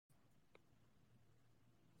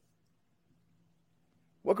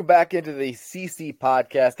Welcome back into the CC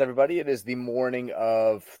podcast, everybody. It is the morning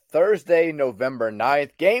of Thursday, November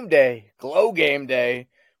 9th. Game day, Glow game day.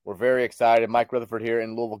 We're very excited. Mike Rutherford here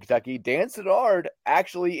in Louisville, Kentucky. Dan Siddard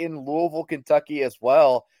actually in Louisville, Kentucky as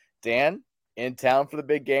well. Dan, in town for the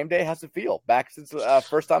big game day. How's it feel? Back since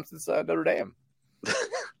first time since Notre Dame.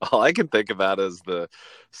 All I can think about is the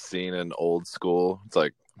scene in Old School. It's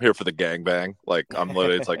like, I'm here for the gangbang. Like, I'm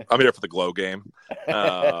here for the Glow game.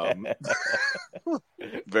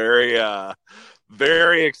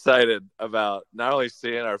 Very excited about not only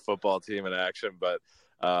seeing our football team in action, but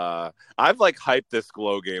I've hyped this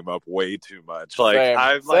Glow game up way too much.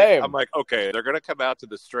 I'm like, okay, they're gonna come out to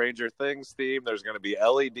the Stranger Things theme. There's gonna be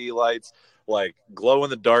LED lights, glow in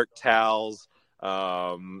the dark towels.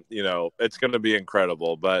 It's gonna be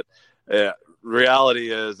incredible. But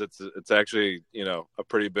reality is, it's actually a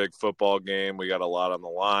pretty big football game. We got a lot on the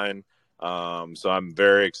line. So I'm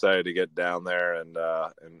very excited to get down there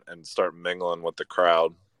and start mingling with the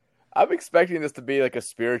crowd. I'm expecting this to be like a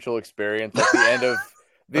spiritual experience at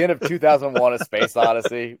the end of 2001: A Space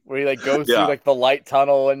Odyssey, where he goes through the light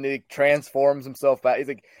tunnel and he transforms himself back.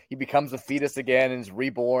 He becomes a fetus again and is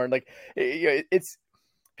reborn. It's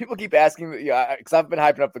people keep asking, because I've been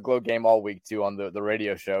hyping up the Glow game all week too on the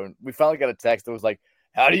radio show. And we finally got a text that was like,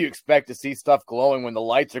 how do you expect to see stuff glowing when the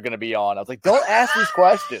lights are going to be on? I was like, don't ask these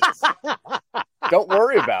questions. Don't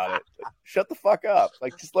worry about it. Shut the fuck up.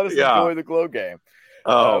 Just let us enjoy the Glow game.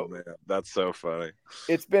 Oh, man, that's so funny.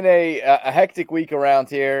 It's been a hectic week around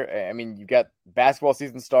here. I mean, you've got basketball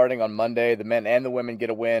season starting on Monday. The men and the women get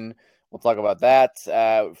a win. We'll talk about that.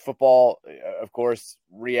 Football, of course,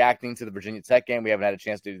 reacting to the Virginia Tech game. We haven't had a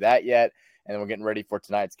chance to do that yet. And then we're getting ready for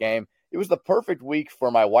tonight's game. It was the perfect week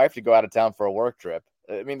for my wife to go out of town for a work trip.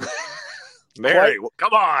 I mean, Mary,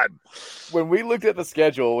 come on. When we looked at the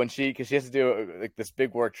schedule, because she has to do this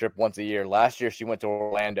big work trip once a year. Last year, she went to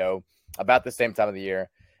Orlando about the same time of the year.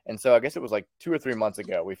 And so I guess it was 2 or 3 months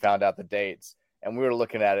ago, we found out the dates. And we were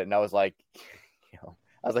looking at it, and I was like,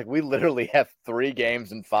 we literally have 3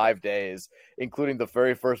 games in 5 days, including the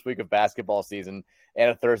very first week of basketball season and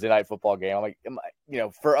a Thursday night football game. I'm like,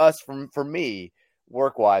 for us, for me,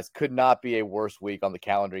 work-wise, could not be a worse week on the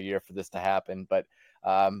calendar year for this to happen. But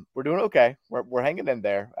we're doing okay. We're hanging in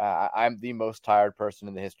there. I'm the most tired person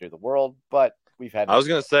in the history of the world, but we've had. I was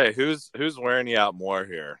gonna say, who's wearing you out more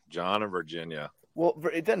here, John or Virginia? Well,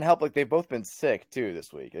 it doesn't help. They've both been sick too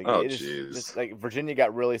this week. Jeez. Virginia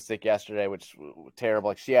got really sick yesterday, which was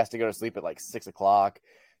terrible. She has to go to sleep at 6 o'clock.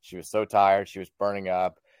 She was so tired. She was burning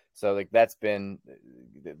up. So that's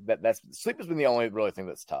sleep has been the only really thing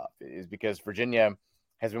that's tough, is because Virginia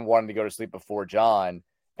has been wanting to go to sleep before John.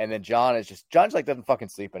 And then John's doesn't fucking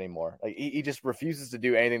sleep anymore. He just refuses to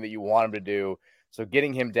do anything that you want him to do. So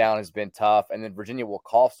getting him down has been tough. And then Virginia will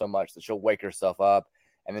cough so much that she'll wake herself up,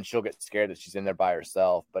 and then she'll get scared that she's in there by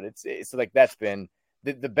herself. But that's been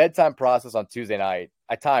the bedtime process on Tuesday night.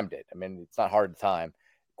 I timed it. I mean, it's not hard to time.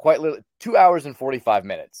 Quite literally 2 hours and 45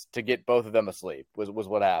 minutes to get both of them asleep was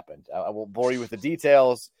what happened. I won't bore you with the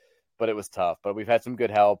details, but it was tough. But we've had some good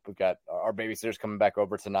help. We've got our babysitters coming back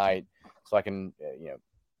over tonight, so I can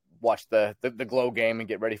watch the Glow game and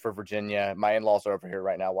get ready for Virginia. My in-laws are over here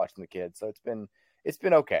right now watching the kids, so it's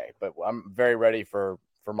been okay. But I'm very ready for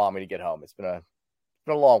mommy to get home. It's been a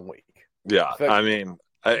long week. Yeah, I mean,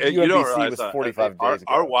 you don't realize was 45 days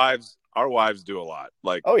ago. Our wives do a lot.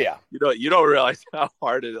 Oh yeah, you don't realize how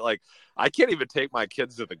hard it is. I can't even take my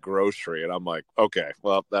kids to the grocery, and I'm like, okay,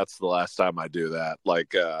 well, that's the last time I do that.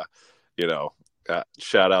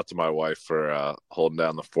 Shout out to my wife for holding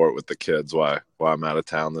down the fort with the kids while I'm out of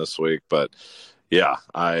town this week. But yeah,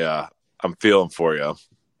 I'm feeling for you.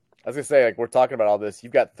 I was gonna say, we're talking about all this.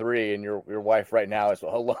 You've got 3, and your wife right now is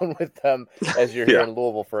alone with them as you're here in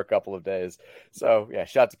Louisville for a couple of days. So yeah,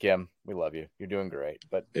 shout out to Kim. We love you. You're doing great.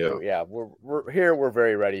 But we're here. We're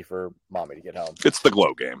very ready for mommy to get home. It's the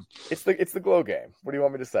Glow game. It's the Glow game. What do you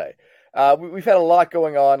want me to say? We've had a lot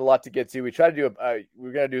going on, a lot to get to. We tried to do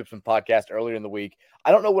we're going to do some podcast earlier in the week.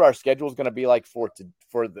 I don't know what our schedule is going to be like for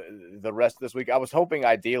the rest of this week. I was hoping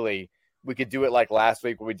ideally we could do it like last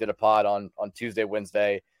week where we did a pod on Tuesday,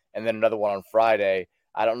 Wednesday, and then another one on Friday.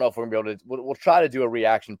 I don't know if we're going to be able to. We'll try to do a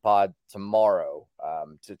reaction pod tomorrow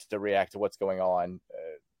to react to what's going on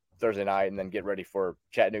Thursday night, and then get ready for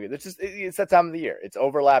Chattanooga. It's that time of the year. It's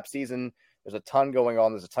overlap season. There's a ton going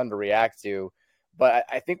on. There's a ton to react to. But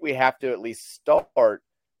I think we have to at least start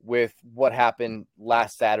with what happened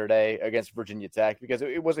last Saturday against Virginia Tech, because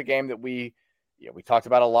it was a game that we talked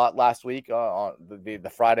about a lot last week on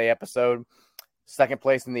the Friday episode. second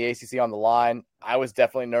place in the ACC on the line. I was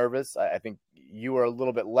definitely nervous. I think you were a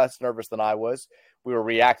little bit less nervous than I was. We were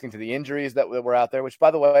reacting to the injuries that were out there, which,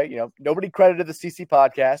 by the way, nobody credited the CC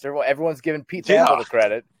podcast. Everyone's giving Pete Thamel the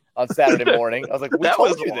credit on Saturday morning. I was like, we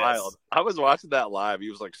told you wild. This. I was watching that live.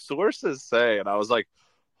 He was like, sources say, and I was like,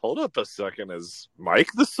 hold up a second. Is Mike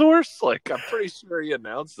the source? Like, I'm pretty sure he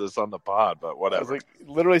announced this on the pod, but whatever. I was like,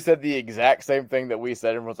 literally said the exact same thing that we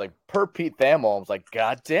said. Everyone's like, per Pete Thamel. I was like,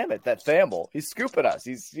 God damn it, that Thamel. He's scooping us.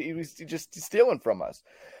 He's just stealing from us.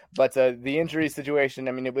 But the injury situation,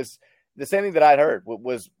 I mean, it was the same thing that I'd heard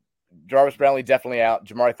was Jarvis Brownlee definitely out.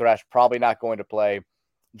 Jamari Thrash probably not going to play.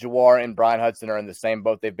 Jawar and Brian Hudson are in the same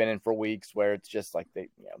boat they've been in for weeks, where it's just like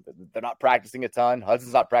they're not practicing a ton.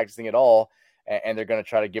 Hudson's not practicing at all, and they're going to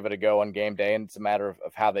try to give it a go on game day, and it's a matter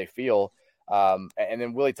of how they feel. And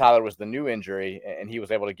then Willie Tyler was the new injury, and he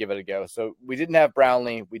was able to give it a go. So we didn't have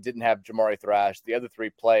Brownlee. We didn't have Jamari Thrash. The other three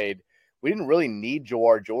played. We didn't really need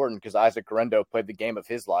Jawar Jordan because Isaac Guerrero played the game of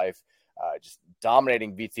his life, just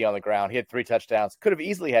dominating VT on the ground. He had 3 touchdowns. Could have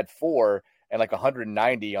easily had 4 and like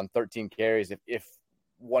 190 on 13 carries if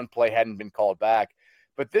one play hadn't been called back.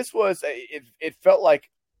 But this was it felt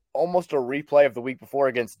like almost a replay of the week before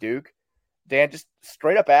against Duke. Dan, just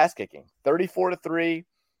straight up ass kicking, 34-3,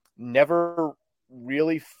 never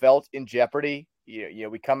really felt in jeopardy.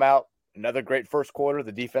 We come out, another great first quarter.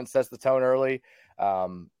 The defense sets the tone early.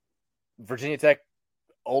 Virginia Tech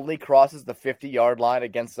only crosses the 50-yard line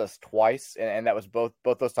against us twice, and that was both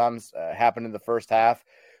those times happened in the first half.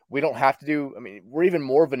 We don't have to do – I mean, we're even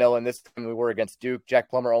more vanilla in this than we were against Duke. Jack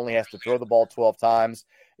Plummer only has to throw the ball 12 times.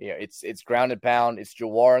 It's ground and pound. It's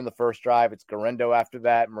Jawar in the first drive. It's Guerrero after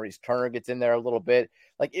that. Maurice Turner gets in there a little bit.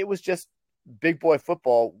 Like, it was just big boy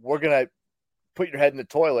football. We're going to put your head in the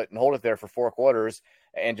toilet and hold it there for 4 quarters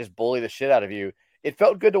and just bully the shit out of you. It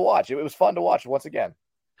felt good to watch. It was fun to watch once again.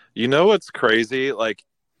 You know what's crazy? Like,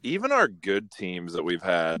 even our good teams that we've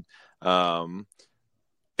had,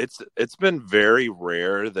 it's been very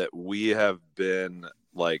rare that we have been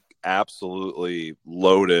like absolutely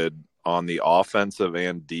loaded on the offensive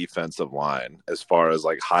and defensive line as far as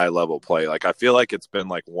like high level play. Like, I feel like it's been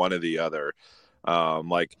like one or the other.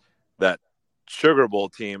 Like that Sugar Bowl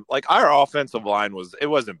team, like our offensive line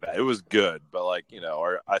wasn't bad. It was good, but like,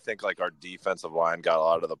 I think like our defensive line got a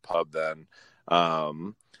lot of the pub then.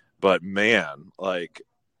 But man, like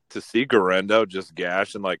to see Guerrero just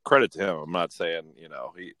gash, and like credit to him. I'm not saying,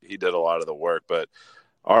 he did a lot of the work, but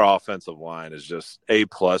our offensive line is just A+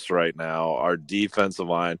 right now. Our defensive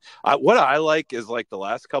line, what I like is like the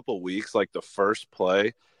last couple of weeks, like the first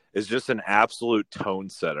play is just an absolute tone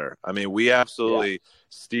setter. I mean, we absolutely,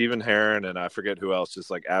 Stephen Herron and I forget who else,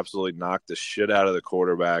 just like absolutely knocked the shit out of the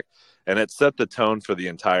quarterback. And it set the tone for the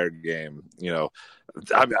entire game.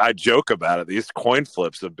 I joke about it. These coin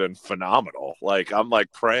flips have been phenomenal. Like, I'm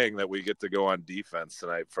like praying that we get to go on defense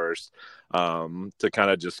tonight first, to kind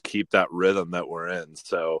of just keep that rhythm that we're in.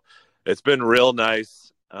 So it's been real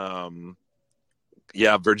nice.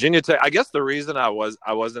 Virginia Tech. I guess the reason I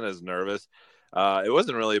wasn't as nervous, it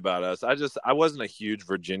wasn't really about us. I wasn't a huge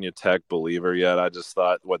Virginia Tech believer yet. I just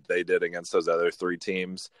thought what they did against those other 3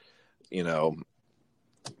 teams,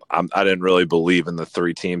 I didn't really believe in the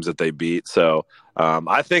 3 teams that they beat. So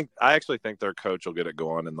I actually think their coach will get it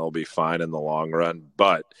going and they'll be fine in the long run.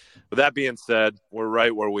 But with that being said, we're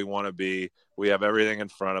right where we want to be. We have everything in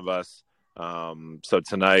front of us. So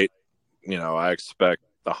tonight, I expect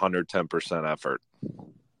 110% effort.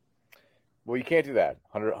 Well, you can't do that.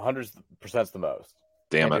 100%'s the most.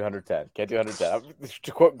 Damn can't it. Do 110. Can't do 110.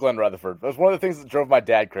 To quote Glenn Rutherford, that was one of the things that drove my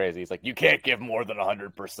dad crazy. He's like, you can't give more than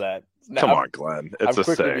 100%. Now, Come on, Glenn. It's a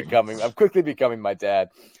saying. I'm quickly becoming my dad.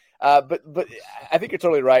 But I think you're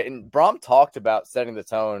totally right. And Brom talked about setting the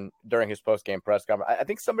tone during his post-game press conference. I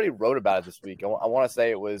think somebody wrote about it this week. I want to say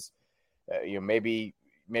it was, maybe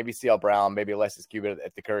C.L. Brown, maybe Alexis Cuban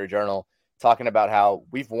at the Courier Journal, talking about how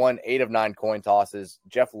we've won 8 of 9 coin tosses.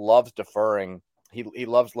 Jeff loves deferring. He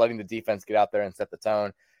loves letting the defense get out there and set the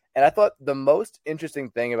tone. And I thought the most interesting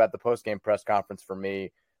thing about the post-game press conference for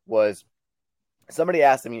me was somebody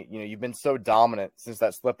asked him, you've been so dominant since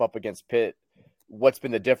that slip up against Pitt. What's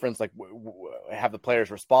been the difference? Like, have the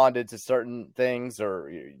players responded to certain things,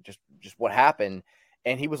 or just what happened?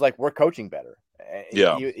 And he was like, we're coaching better.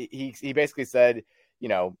 Yeah. He basically said,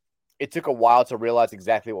 it took a while to realize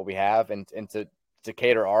exactly what we have and to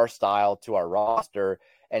cater our style to our roster.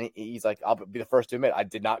 And he's like, I'll be the first to admit, I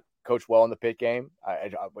did not coach well in the Pitt game.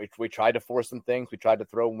 We tried to force some things. We tried to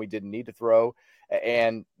throw when we didn't need to throw.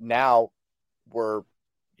 And now we're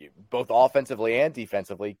both offensively and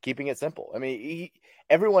defensively keeping it simple. I mean,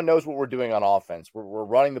 everyone knows what we're doing on offense. We're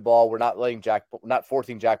running the ball. We're not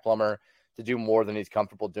forcing Jack Plummer to do more than he's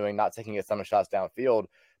comfortable doing, not taking a ton of shots downfield.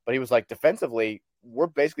 But he was like, defensively, we're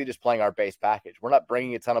basically just playing our base package. We're not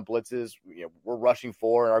bringing a ton of blitzes. We're rushing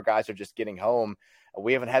 4, and our guys are just getting home.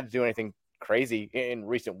 We haven't had to do anything crazy in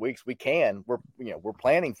recent weeks. We're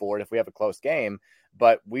planning for it if we have a close game,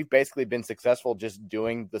 but we've basically been successful just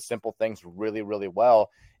doing the simple things really, really well.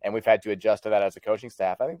 And we've had to adjust to that as a coaching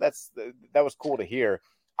staff. I think that was cool to hear.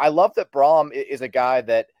 I love that Brohm is a guy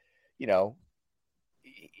that,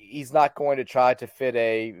 he's not going to try to fit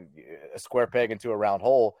a square peg into a round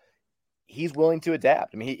hole. He's willing to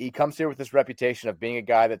adapt. I mean, he comes here with this reputation of being a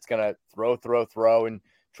guy that's going to throw, and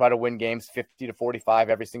try to win games 50-45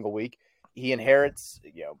 every single week. He inherits,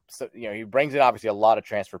 he brings in obviously a lot of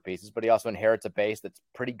transfer pieces, but he also inherits a base that's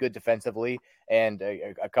pretty good defensively and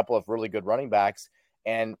a couple of really good running backs.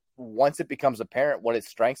 And once it becomes apparent what his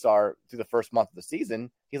strengths are through the first month of the season,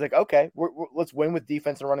 he's like, okay, let's win with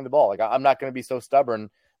defense and running the ball. Like, I'm not going to be so stubborn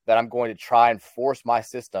that I'm going to try and force my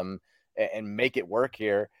system and make it work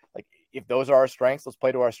here. Like, if those are our strengths, let's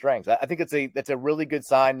play to our strengths. I think that's a really good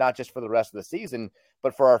sign, not just for the rest of the season,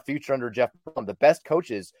 but for our future under Jeff Brohm. The best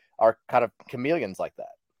coaches are kind of chameleons like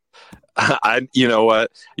that. You know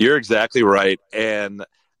what? You're exactly right. And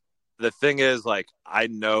the thing is, like,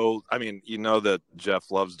 that Jeff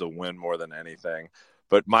loves to win more than anything.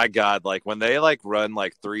 But my God, like, when they run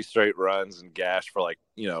 3 straight runs and gash for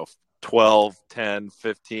 12, 10,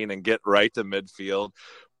 15 and get right to midfield,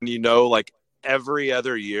 every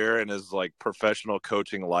other year in his professional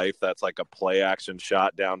coaching life, that's a play action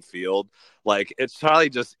shot downfield. It's probably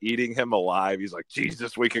just eating him alive. He's like,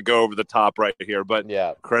 Jesus, we could go over the top right here. But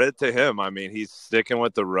yeah, credit to him. I mean, he's sticking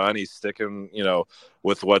with the run. He's sticking,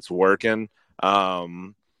 with what's working.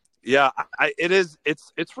 It's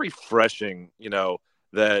refreshing,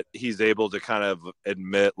 that he's able to kind of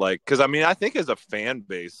admit, because I think as a fan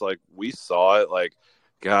base, we saw it,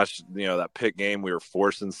 gosh, that Pitt game, we were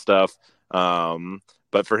forcing stuff.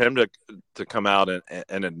 But for him to come out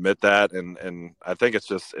and admit that, and I think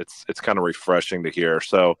it's kind of refreshing to hear.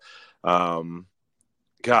 So, God,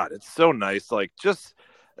 it's so nice. Just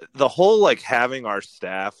the whole, having our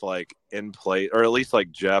staff in place, or at least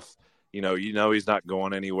Jeff, he's not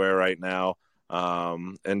going anywhere right now.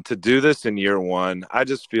 And to do this in year one, I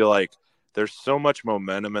just feel like there's so much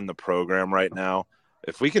momentum in the program right now.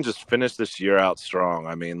 If we can just finish this year out strong,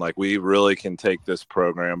 we really can take this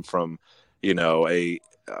program from, a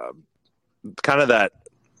kind of that,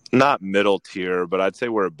 not middle tier, but I'd say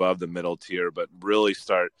we're above the middle tier, but really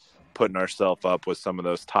start putting ourselves up with some of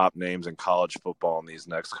those top names in college football in these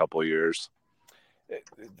next couple of years.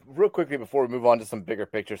 Real quickly before we move on to some bigger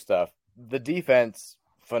picture stuff, the defense,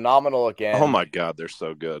 phenomenal again. Oh my God, they're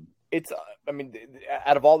so good. It's,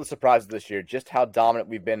 out of all the surprises this year, just how dominant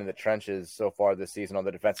we've been in the trenches so far this season on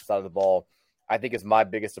the defensive side of the ball, I think is my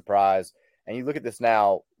biggest surprise. And you look at this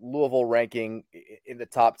now, Louisville ranking in the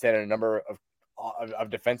top 10 in a number of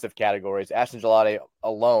defensive categories. Ashton Gillotte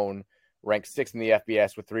alone ranks 6th in the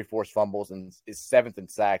FBS with 3 forced fumbles and is 7th in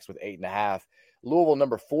sacks with 8.5. Louisville,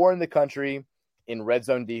 number 4 in the country in red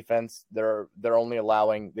zone defense. They've only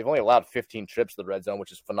allowed 15 trips to the red zone,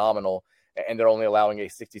 which is phenomenal. And they're only allowing a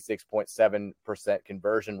 66.7%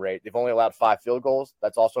 conversion rate. They've only allowed 5 field goals.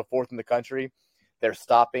 That's also 4th in the country. They're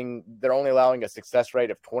only allowing a success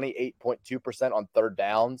rate of 28.2% on third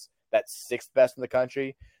downs. That's 6th best in the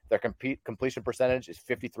country. Their completion percentage is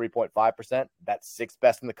 53.5%. That's 6th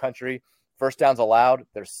best in the country. First downs allowed,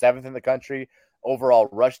 they're 7th in the country. Overall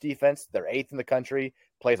rush defense, they're 8th in the country.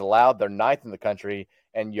 Plays allowed, they're 9th in the country.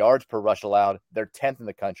 And yards per rush allowed, they're 10th in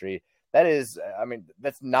the country. That is,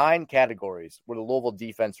 that's 9 categories where the Louisville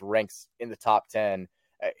defense ranks in the top 10.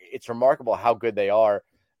 It's remarkable how good they are.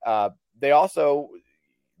 They've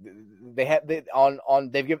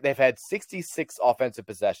had 66 offensive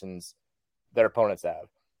possessions their opponents have.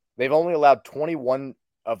 They've only allowed 21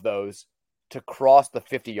 of those to cross the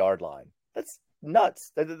 50-yard line. That's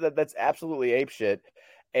nuts. That's absolutely apeshit.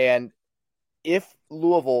 And if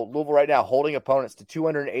Louisville right now holding opponents to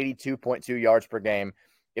 282.2 yards per game,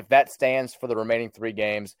 if that stands for the remaining 3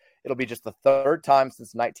 games, it'll be just the 3rd time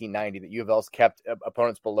since 1990 that U of L's kept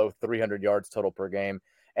opponents below 300 yards total per game.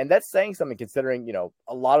 And that's saying something considering,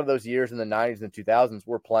 a lot of those years in the 90s and 2000s,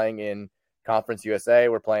 we're playing in Conference USA.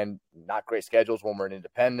 We're playing not great schedules when we're an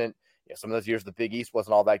independent. Some of those years, the Big East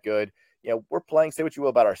wasn't all that good. We're playing, say what you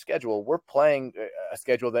will about our schedule. We're playing a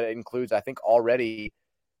schedule that includes, I think, already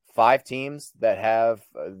 5 teams that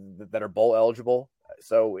are bowl eligible.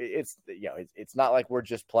 So it's not like we're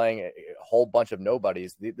just playing a whole bunch of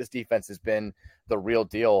nobodies. This defense has been the real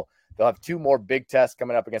deal. They'll have 2 more big tests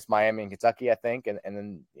coming up against Miami and Kentucky, I think, and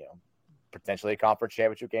then potentially a conference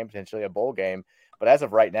championship game, potentially a bowl game. But as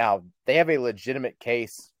of right now, they have a legitimate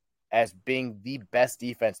case as being the best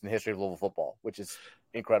defense in the history of Louisville football, which is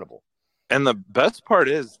incredible. And the best part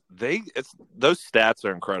is those stats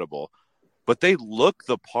are incredible, but they look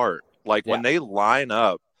the part. Like when they line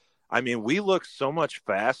up, I mean, we look so much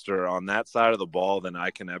faster on that side of the ball than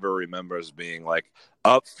I can ever remember as being like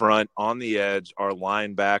up front on the edge. Our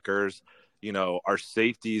linebackers, our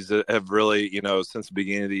safeties have really, since the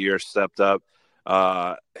beginning of the year stepped up.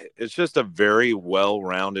 It's just a very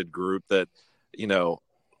well-rounded group that,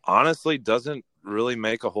 honestly doesn't really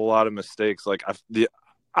make a whole lot of mistakes. Like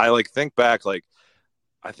I think back, like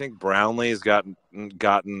I think Brownlee's gotten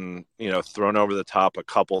thrown over the top a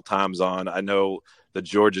couple times on. I know the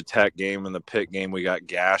Georgia Tech game and the Pitt game we got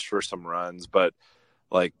gashed for some runs, but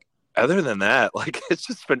like other than that, like it's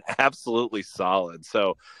just been absolutely solid.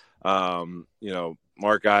 So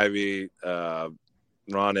Mark Ivey,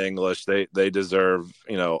 Ron English, they deserve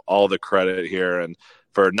all the credit here, and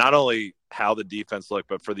for not only how the defense looked,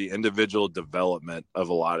 but for the individual development of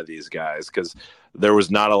a lot of these guys, because there was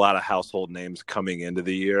not a lot of household names coming into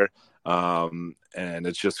the year. And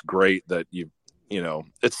it's just great that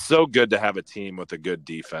it's so good to have a team with a good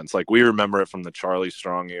defense. Like we remember it from the Charlie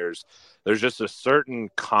Strong years. There's just a certain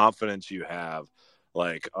confidence you have.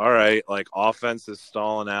 Like, all right, like offense is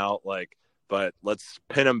stalling out, like, but let's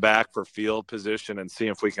pin them back for field position and see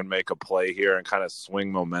if we can make a play here and kind of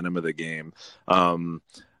swing momentum of the game.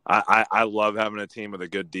 I love having a team with a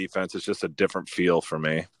good defense. It's just a different feel for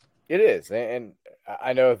me. It is. And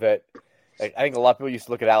I know that I think a lot of people used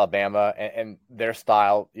to look at Alabama and their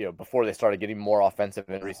style, before they started getting more offensive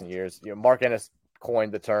in recent years. Mark Ennis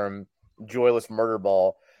coined the term joyless murder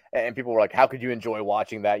ball. And people were like, how could you enjoy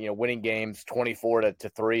watching that, winning games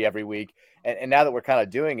 24-3 every week. And now that we're kind of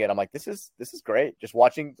doing it, I'm like, this is great. Just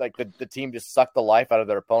watching like the team just suck the life out of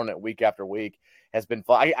their opponent week after week has been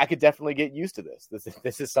fun. I could definitely get used to this.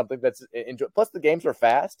 This is something that's enjoy. Plus the games are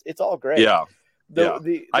fast. It's all great. Yeah.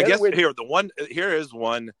 I guess here is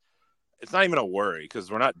one. It's not even a worry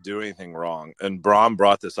because we're not doing anything wrong. And Braun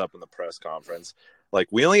brought this up in the press conference. Like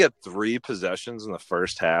we only had 3 possessions in the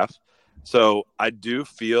first half. So I do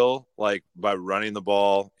feel like by running the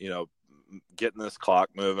ball, getting this clock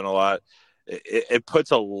moving a lot, it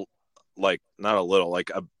puts a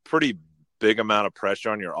pretty big amount of pressure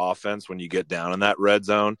on your offense when you get down in that red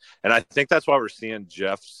zone. And I think that's why we're seeing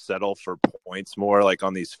Jeff settle for points more like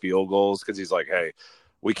on these field goals. Cause he's like, hey,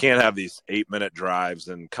 we can't have these 8-minute drives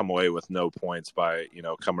and come away with no points by,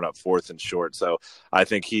 coming up 4th and short. So I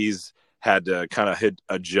think he's had to kind of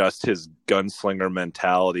adjust his gunslinger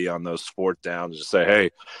mentality on those 4th downs. Just say,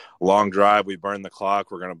 hey, long drive, we burn the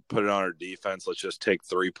clock. We're going to put it on our defense. Let's just take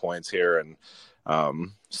 3 points here and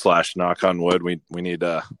 / knock on wood. We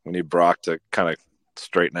need Brock to kind of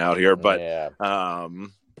straighten out here. But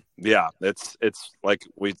it's like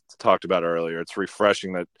we talked about earlier. It's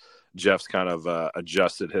refreshing that Jeff's kind of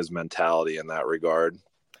adjusted his mentality in that regard.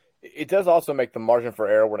 It does also make the margin for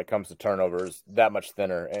error when it comes to turnovers that much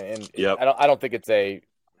thinner. And yep. I don't think it's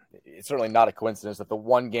certainly not a coincidence that the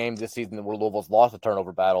one game this season where Louisville's lost a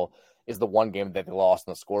turnover battle is the one game that they lost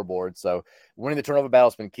on the scoreboard. So winning the turnover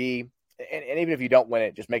battle has been key. And even if you don't win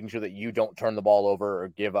it, just making sure that you don't turn the ball over or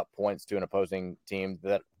give up points to an opposing team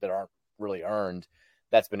that aren't really earned,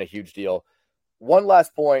 that's been a huge deal. One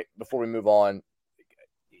last point before we move on.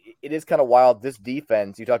 It is kind of wild. This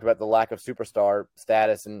defense, you talked about the lack of superstar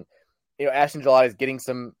status, and Ashton Gillotte is getting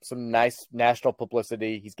some nice national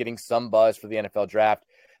publicity. He's getting some buzz for the NFL draft,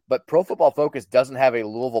 but Pro Football Focus doesn't have a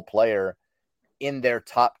Louisville player in their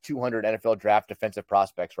top 200 NFL draft defensive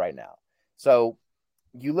prospects right now. So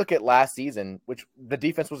you look at last season, which the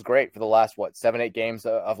defense was great for the last 7-8 games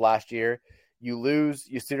of last year. You lose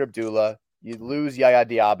Yasir Abdullah. You lose Yaya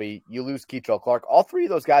Diaby, you lose Keitrell Clark. All 3 of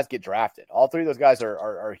those guys get drafted. All 3 of those guys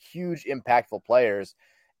are huge, impactful players.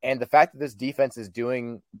 And the fact that this defense is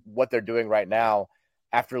doing what they're doing right now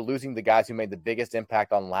after losing the guys who made the biggest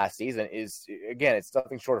impact on last season is, again, it's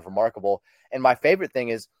something short of remarkable. And my favorite thing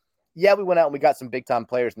is, we went out and we got some big-time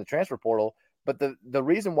players in the transfer portal, but the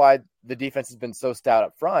reason why the defense has been so stout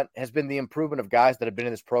up front has been the improvement of guys that have been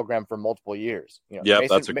in this program for multiple years.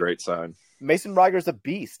 That's a great sign. Mason Riger's a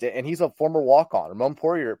beast, and he's a former walk-on. Ramon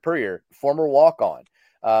Purrier, former walk-on.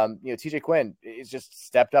 TJ Quinn is just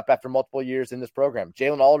stepped up after multiple years in this program.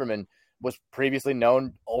 Jalen Alderman was previously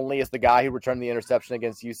known only as the guy who returned the interception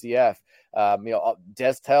against UCF.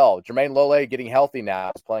 Des Tell, Jermaine Lole getting healthy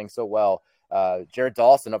now, is playing so well. Jared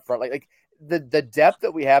Dawson up front. Like the depth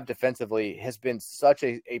that we have defensively has been such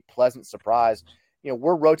a pleasant surprise.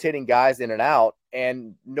 We're rotating guys in and out,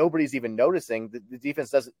 and nobody's even noticing. The defense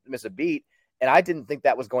doesn't miss a beat, And I didn't think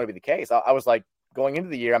that was going to be the case. I was like, going into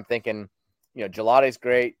the year, I'm thinking, Gelate's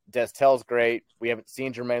great. Destel's great. We haven't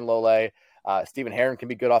seen Jermaine Lole. Stephen Herron can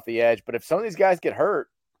be good off the edge. But if some of these guys get hurt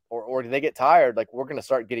or they get tired, like, we're going to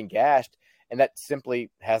start getting gashed. And that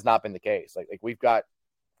simply has not been the case. Like we've got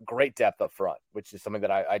great depth up front, which is something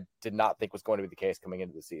that I did not think was going to be the case coming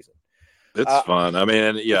into the season. It's fun. I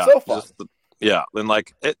mean, yeah. It's so fun.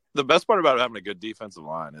 And the best part about having a good defensive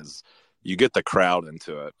line is you get the crowd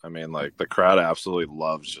into it. I mean, like, the crowd absolutely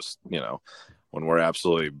loves just, when we're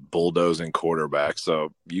absolutely bulldozing quarterbacks.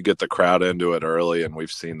 So you get the crowd into it early, and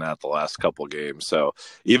we've seen that the last couple games. So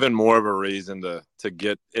even more of a reason to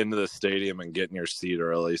get into the stadium and get in your seat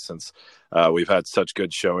early, since we've had such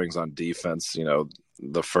good showings on defense,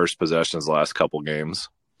 the first possessions the last couple games.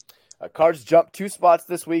 Cards jumped 2 spots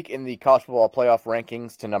this week in the college football playoff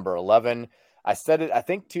rankings to number 11. I said it, I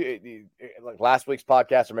think, like last week's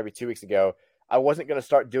podcast or maybe 2 weeks ago, I wasn't going to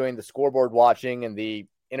start doing the scoreboard watching and the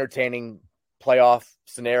entertaining playoff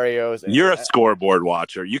scenarios. You're a scoreboard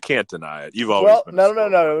watcher. You can't deny it. You've always been.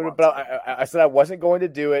 No. But I said I wasn't going to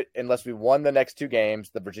do it unless we won the next 2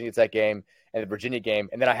 games, the Virginia Tech game and the Virginia game.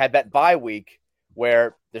 And then I had that bye week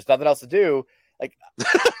where there's nothing else to do. Like,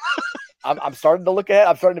 I'm starting to look ahead.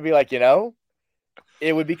 I'm starting to be like,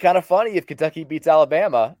 it would be kind of funny if Kentucky beats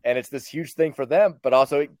Alabama, and it's this huge thing for them, but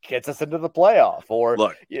also it gets us into the playoff. Or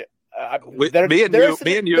look, me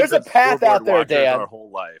and you. There's a path out there, Dan. Our whole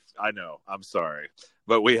life, I know. I'm sorry,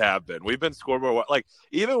 but we have been. We've been scoreboard. Like,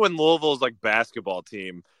 even when Louisville's basketball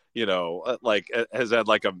team, has had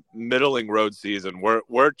a middling road season.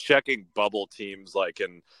 We're checking bubble teams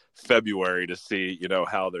in February to see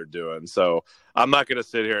how they're doing. So I'm not going to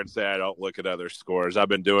sit here and say I don't look at other scores. I've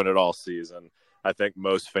been doing it all season. I think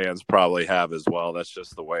most fans probably have as well. That's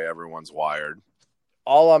just the way everyone's wired.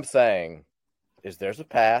 All I'm saying is there's a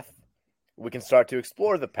path. We can start to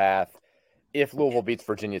explore the path if Louisville beats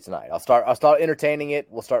Virginia tonight. I'll start entertaining it.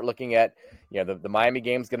 We'll start looking at, the Miami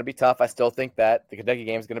game is going to be tough. I still think that. The Kentucky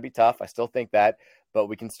game is going to be tough. I still think that. But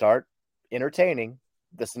we can start entertaining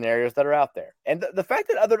the scenarios that are out there. And the fact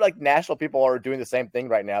that other national people are doing the same thing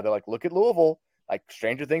right now, they're like, look at Louisville.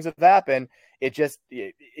 Stranger things have happened. It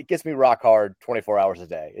gets me rock hard 24 hours a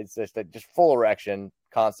day. It's just full erection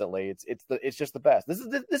constantly. It's just the best. This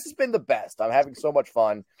has been the best. I'm having so much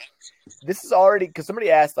fun. This is already, because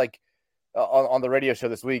somebody asked on the radio show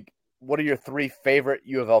this week, what are your 3 favorite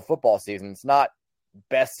U of L football seasons? Not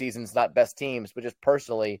best seasons, not best teams, but just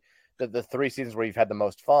personally the 3 seasons where you've had the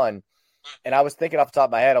most fun. And I was thinking off the top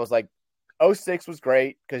of my head, I was like, 06 was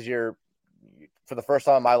great because for the first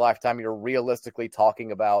time in my lifetime, you're realistically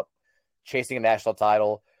talking about chasing a national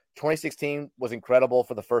title. 2016 was incredible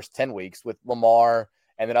for the first 10 weeks with Lamar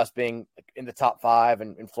and then us being in the top 5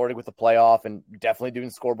 and flirting with the playoff and definitely doing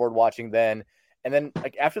scoreboard watching then. And then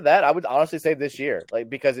after that, I would honestly say this year,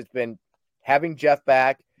 because it's been having Jeff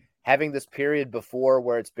back, having this period before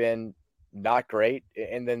where it's been not great.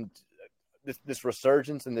 And then this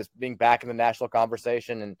resurgence and this being back in the national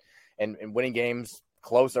conversation and winning games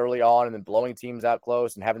close early on and then blowing teams out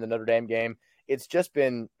close and having the Notre Dame game. It's just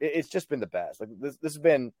been the best. This has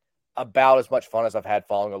been about as much fun as I've had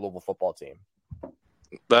following a Louisville football team.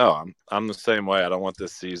 No, I'm the same way. I don't want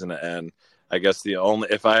this season to end. I guess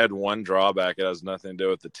if I had one drawback, it has nothing to do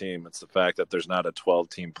with the team. It's the fact that there's not a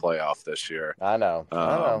 12-team playoff this year. I know.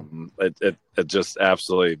 It just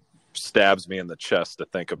absolutely stabs me in the chest to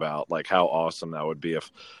think about how awesome that would be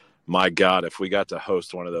if we got to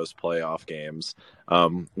host one of those playoff games.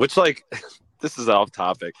 Which this is off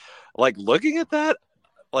topic. Looking at that,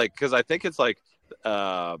 because I think it's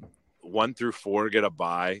 1 through 4 get a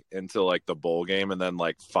bye into the bowl game, and then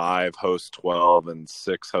 5 host 12 and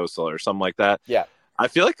 6 host or something like that. Yeah. I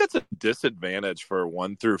feel like that's a disadvantage for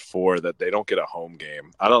 1 through 4 that they don't get a home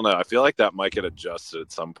game. I don't know. I feel like that might get adjusted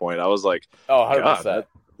at some point. I was like, 100%.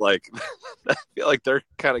 I feel like they're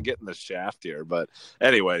kind of getting the shaft here. But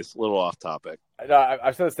anyways, a little off topic. No,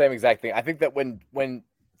 I've said the same exact thing. I think that when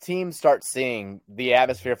teams start seeing the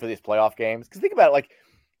atmosphere for these playoff games, because think about it,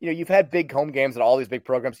 you've had big home games and all these big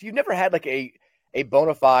programs. You've never had a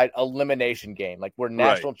bona fide elimination game, where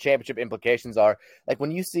national championship implications are. When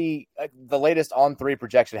you see the latest On3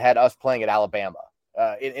 projection had us playing at Alabama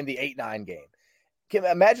in the 8-9 game.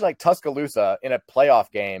 Imagine Tuscaloosa in a playoff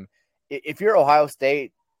game. If you're Ohio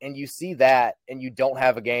State and you see that and you don't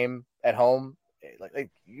have a game at home,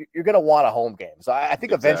 you're going to want a home game. So I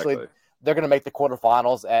think eventually they're going to make the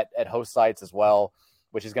quarterfinals at host sites as well,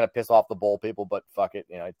 which is going to piss off the bowl people, but fuck it.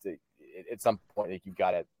 At some point you've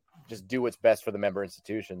got to just do what's best for the member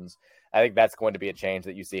institutions. I think that's going to be a change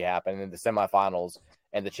that you see happen in the semifinals,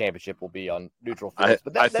 and the championship will be on neutral fields.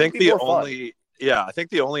 But I think the only Yeah, I think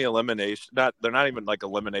the only elimination, they're not even like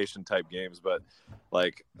elimination type games, but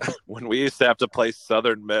like when we used to have to play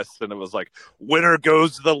Southern Miss and it was like winner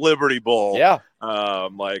goes to the Liberty Bowl. Yeah.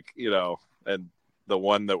 Like, you know, and the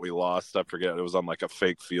one that we lost, I forget, it was on like a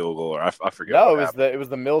fake field goal or I forget. No, it was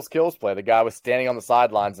the Mills Kills play. The guy was standing on the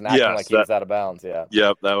sidelines and acting like he was out of bounds. Yeah.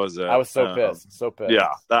 Yep, that was it. I was so pissed. So pissed.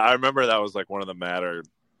 Yeah, I remember that was like one of the madder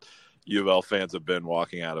U of L fans have been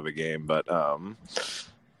walking out of a game, but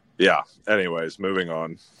yeah. Anyways, moving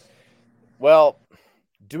on. Well,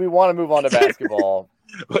 do we want to move on to basketball?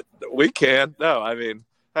 We can. No, I mean,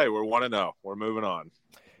 hey, we're 1-0. We're moving on.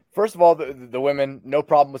 First of all, the women, no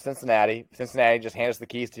problem with Cincinnati. Cincinnati just hand us the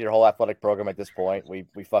keys to your whole athletic program at this point. We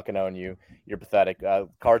fucking own you. You're pathetic.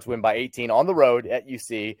 Cards win by 18 on the road at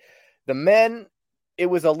UC. The men, it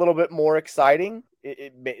was a little bit more exciting.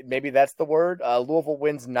 Maybe that's the word. Louisville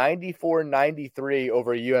wins 94-93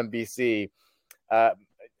 over UMBC.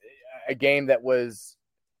 A game that was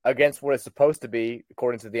against what is supposed to be,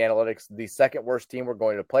 according to the analytics, the second worst team we're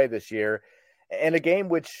going to play this year. And a game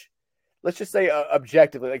which, let's just say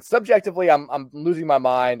objectively, like subjectively, I'm losing my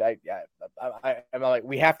mind. I'm like,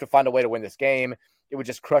 we have to find a way to win this game. It would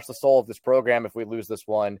just crush the soul of this program if we lose this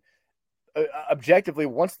one. Objectively,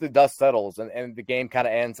 once the dust settles and the game kind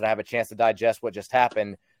of ends and I have a chance to digest what just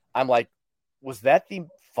happened, I'm like, was that the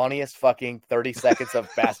funniest fucking 30 seconds of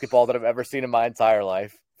basketball that I've ever seen in my entire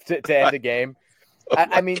life to end a game?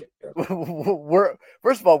 I mean,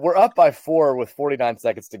 first of all, we're up by 4 with 49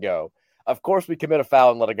 seconds to go. Of course, we commit a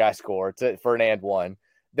foul and let a guy score for an and one.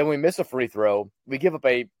 Then we miss a free throw. We give up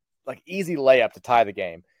a easy layup to tie the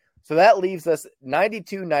game. So that leaves us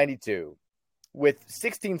 92-92 with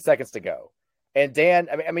 16 seconds to go. And Dan,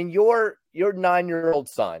 I mean, your 9-year-old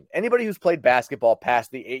son, anybody who's played basketball past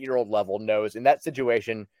the 8-year-old level knows in that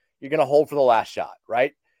situation, you're going to hold for the last shot,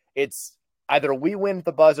 right? It's either we win at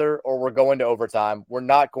the buzzer or we're going to overtime. We're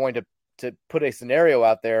not going to put a scenario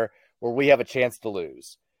out there where we have a chance to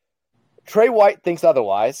lose. Trey White thinks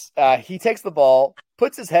otherwise. He takes the ball,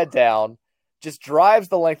 puts his head down, just drives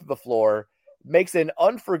the length of the floor, makes an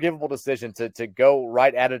unforgivable decision to go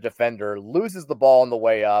right at a defender, loses the ball on the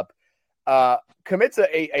way up, commits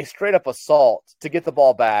a straight-up assault to get the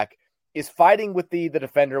ball back, is fighting with the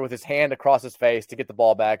defender with his hand across his face to get the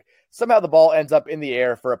ball back. Somehow the ball ends up in the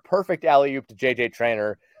air for a perfect alley-oop to J.J.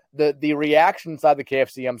 Traynor. The reaction inside the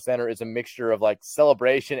KFC Center is a mixture of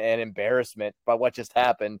celebration and embarrassment by what just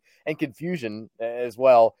happened and confusion as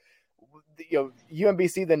well.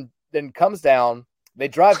 UMBC then comes down. They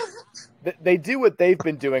drive. They do what they've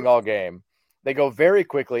been doing all game. They go very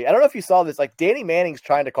quickly. I don't know if you saw this. Danny Manning's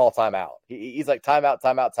trying to call timeout. He's like timeout,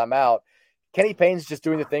 timeout, timeout. Kenny Payne's just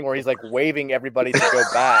doing the thing where he's waving everybody to go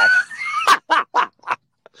back.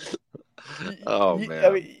 Oh man! I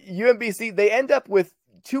mean, UMBC, they end up with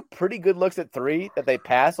 2 pretty good looks at 3 that they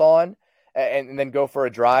pass on and then go for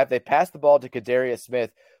a drive. They pass the ball to Kadarius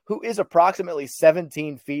Smith, who is approximately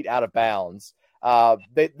 17 feet out of bounds.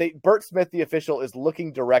 Bert Smith, the official, is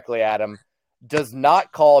looking directly at him, does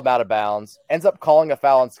not call him out of bounds, ends up calling a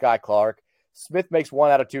foul on Sky Clark. Smith makes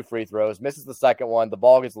 1 out of 2 free throws, misses the second one. The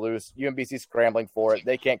ball gets loose. UMBC scrambling for it.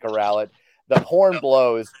 They can't corral it. The horn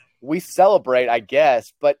blows. We celebrate, I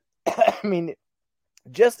guess, but I mean,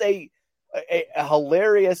 just a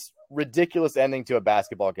hilarious, ridiculous ending to a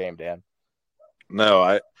basketball game, Dan. No,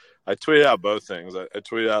 I tweeted out both things. I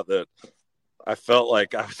tweeted out that I felt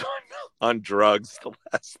like I was on drugs the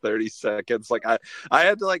last 30 seconds. I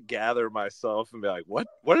had to gather myself and be like, what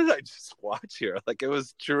did I just watch here? It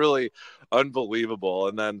was truly unbelievable.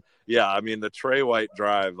 And then, yeah, I mean, the Trey White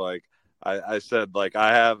drive, I said,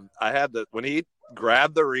 I had when he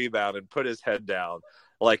grabbed the rebound and put his head down,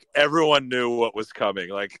 everyone knew what was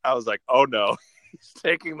coming. I was like, oh no, he's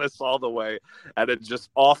taking this all the way at a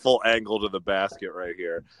just awful angle to the basket right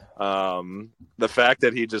here. The fact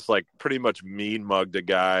that he just pretty much mean mugged a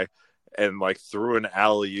guy and threw an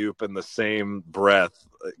alley-oop in the same breath.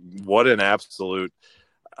 What an absolute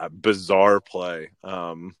bizarre play.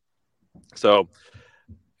 So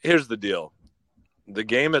here's the deal. The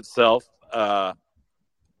game itself,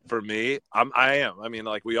 for me, I am. I mean,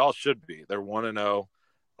 we all should be. They're 1-0.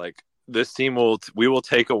 This team we will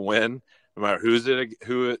take a win no matter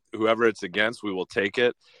whoever it's against. We will take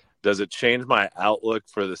it. Does it change my outlook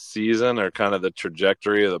for the season or kind of the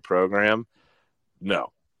trajectory of the program?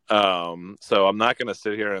 No. So I'm not going to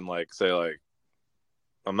sit here and say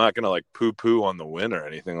I'm not going to poo-poo on the win or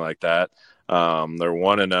anything like that. They're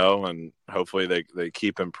 1-0 and hopefully they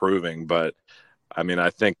keep improving. But I mean, I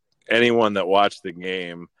think anyone that watched the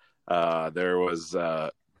game, there was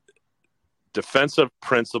defensive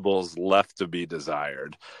principles left to be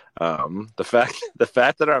desired. The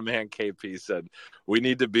fact that our man KP said we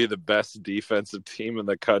need to be the best defensive team in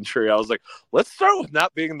the country, I was like, let's start with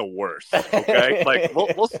not being the worst. Okay, like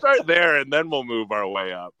we'll start there and then we'll move our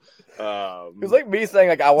way up. It was like me saying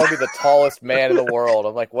like I want to be the tallest man in the world.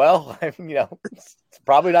 I'm like, well, it's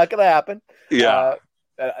probably not going to happen. Yeah,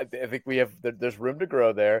 I think there's room to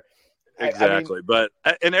grow there. Exactly.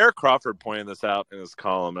 And Eric Crawford pointed this out in his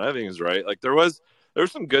column, and I think he's right. Like there were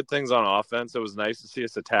some good things on offense. It was nice to see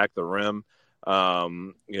us attack the rim.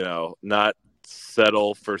 Not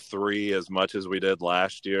settle for three as much as we did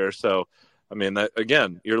last year. So, I mean,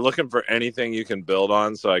 again, you're looking for anything you can build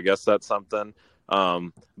on. So I guess that's something.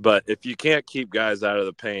 But if you can't keep guys out of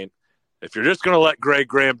the paint, if you're just going to let Greg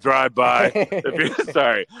Graham drive by,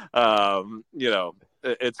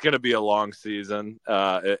 it's going to be a long season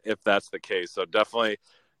if that's the case. So definitely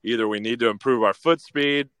either we need to improve our foot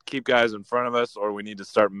speed, keep guys in front of us, or we need to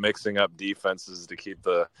start mixing up defenses to keep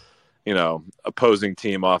the, opposing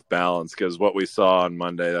team off balance. Because what we saw on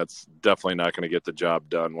Monday, that's definitely not going to get the job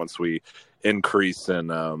done once we increase in,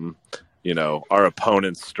 our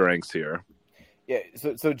opponent's strengths here. Yeah.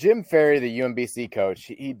 So Jim Ferry, the UMBC coach,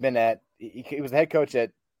 he was the head coach at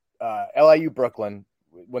LIU Brooklyn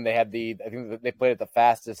when they had I think they played at the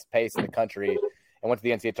fastest pace in the country and went to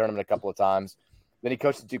the NCAA tournament a couple of times. Then he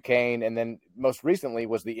coached at Duquesne, and then most recently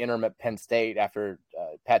was the interim at Penn State after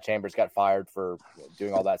Pat Chambers got fired for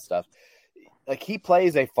doing all that stuff. Like he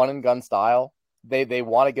plays a fun and gun style. They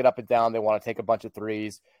want to get up and down. They want to take a bunch of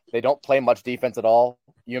threes. They don't play much defense at all.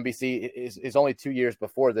 UMBC is only 2 years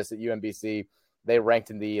before this at UMBC. They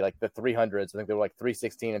ranked in the 300s. I think they were like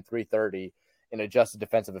 316 and 330 in adjusted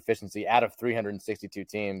defensive efficiency out of 362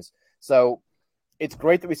 teams. So it's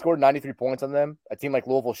great that we scored 93 points on them. A team like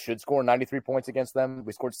Louisville should score 93 points against them.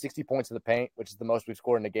 We scored 60 points in the paint, which is the most we've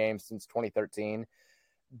scored in a game since 2013.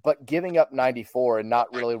 But giving up 94 and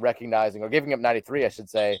not really recognizing, or giving up 93, I should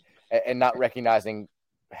say, and not recognizing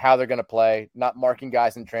how they're going to play, not marking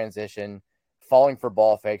guys in transition, falling for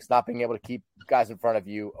ball fakes, not being able to keep guys in front of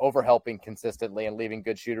you, overhelping consistently and leaving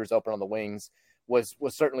good shooters open on the wings was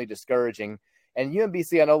certainly discouraging. And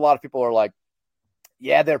UMBC, I know a lot of people are like,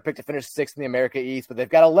 yeah, they're picked to finish sixth in the America East, but they've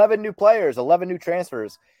got 11 new players, 11 new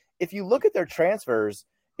transfers. If you look at their transfers,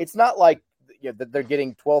 it's not like they're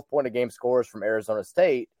getting 12-point-a-game scores from Arizona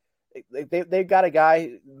State. They've got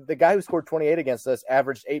the guy who scored 28 against us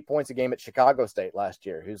averaged 8 points a game at Chicago State last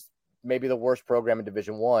year, who's maybe the worst program in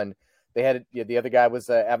Division I. They had the other guy was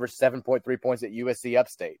averaged 7.3 points at USC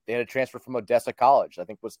Upstate. They had a transfer from Odessa College, I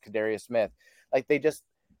think was Kadarius Smith. Like they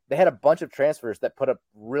had a bunch of transfers that put up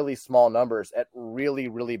really small numbers at really,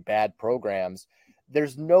 really bad programs.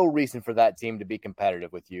 There's no reason for that team to be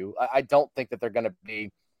competitive with you. I don't think that they're going to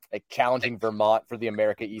be like challenging Vermont for the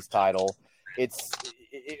America East title.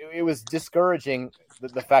 It was discouraging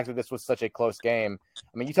the fact that this was such a close game.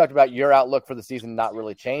 I mean, you talked about your outlook for the season not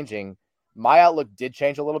really changing. My outlook did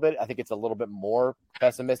change a little bit. I think it's a little bit more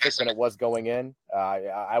pessimistic than it was going in.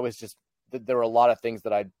 There were a lot of things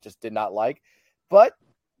that I just did not like, but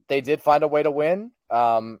they did find a way to win.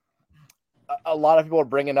 A lot of people are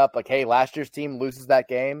bringing up like, hey, last year's team loses that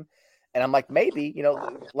game. And I'm like, maybe,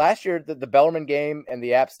 last year the Bellarmine game and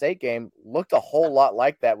the App State game looked a whole lot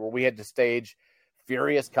like that, where we had to stage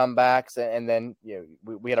furious comebacks and then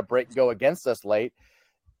we had a break go against us late.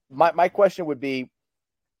 My question would be,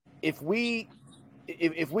 if we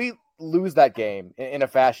lose that game in a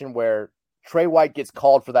fashion where Trey White gets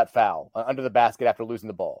called for that foul under the basket after losing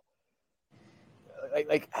the ball,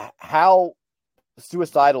 like how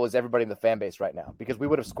suicidal is everybody in the fan base right now? Because we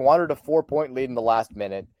would have squandered a 4-point lead in the last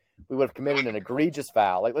minute. We would have committed an egregious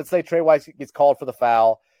foul. Like, let's say Trey White gets called for the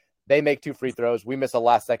foul. They make 2 free throws. We miss a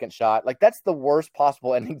last-second shot. Like, that's the worst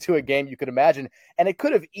possible ending to a game you could imagine. And it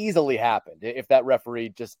could have easily happened if that referee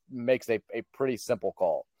just makes a pretty simple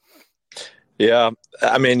call. Yeah.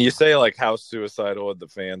 I mean, you say, like, how suicidal would the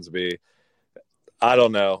fans be? I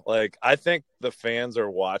don't know. Like, I think the fans are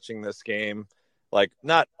watching this game. Like,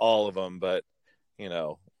 not all of them, but,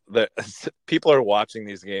 people are watching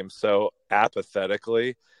these games so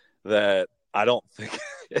apathetically that I don't think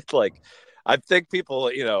it's like – I think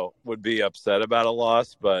people, would be upset about a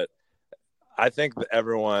loss, but I think that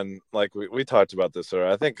everyone, like we talked about this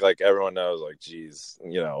earlier, I think like everyone knows, like, geez,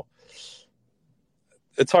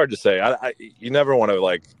 it's hard to say. You never want to,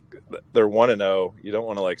 like, they're 1-0. You don't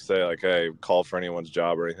want to, like, say, like, hey, call for anyone's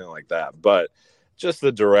job or anything like that. But just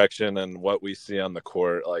the direction and what we see on the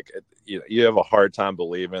court, like, you have a hard time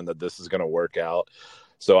believing that this is going to work out.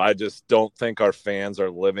 So I just don't think our fans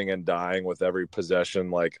are living and dying with every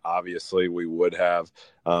possession like obviously we would have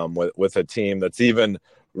with a team that's even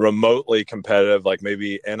remotely competitive, like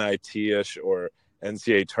maybe NIT-ish or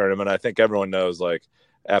NCAA tournament. I think everyone knows, like,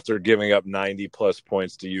 after giving up 90-plus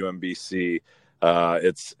points to UMBC,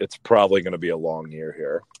 it's probably going to be a long year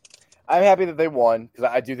here. I'm happy that they won because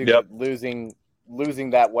I do think that losing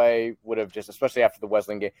that way would have just, especially after the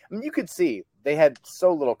Wesleyan game. I mean, you could see they had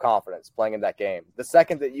so little confidence playing in that game. The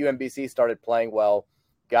second that UMBC started playing well,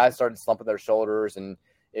 guys started slumping their shoulders, and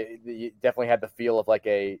you definitely had the feel of like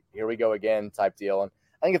a here we go again type deal. And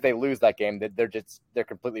I think if they lose that game, they're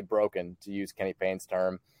completely broken, to use Kenny Payne's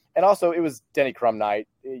term. And also, it was Denny Crum night.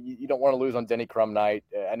 You don't want to lose on Denny Crum night.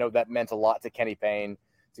 I know that meant a lot to Kenny Payne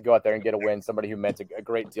to go out there and get a win, somebody who meant a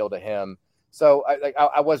great deal to him. So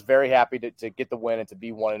I was very happy to get the win and to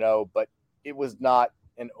be 1-0, but it was not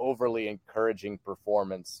an overly encouraging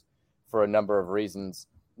performance for a number of reasons.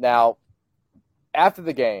 Now, after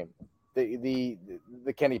the game, the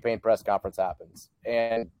Kenny Payne press conference happens,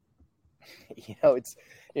 and he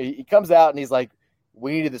comes out and he's like,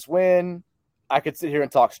 "We needed this win. I could sit here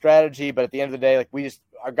and talk strategy, but at the end of the day, like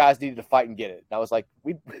our guys needed to fight and get it." And I was like,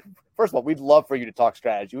 first of all, we'd love for you to talk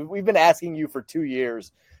strategy. We've been asking you for 2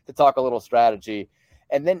 years to talk a little strategy.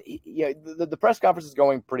 And then the press conference is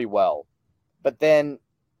going pretty well, but then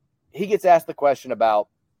he gets asked the question about,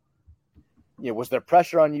 was there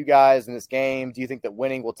pressure on you guys in this game? Do you think that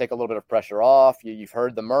winning will take a little bit of pressure off? You've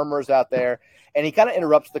heard the murmurs out there. And he kind of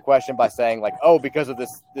interrupts the question by saying, like, oh, because of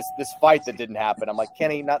this fight that didn't happen. I'm like,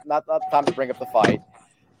 Kenny, not time to bring up the fight.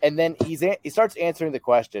 And then he starts answering the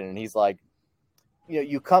question, and he's like,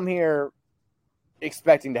 you come here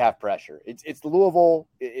expecting to have pressure. It's Louisville,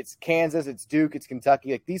 it's Kansas, it's Duke, it's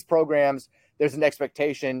Kentucky. Like, these programs, there's an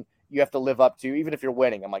expectation you have to live up to, even if you're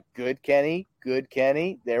winning. I'm like, good, Kenny.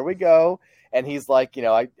 There we go. And he's like,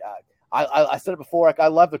 I said it before, like, I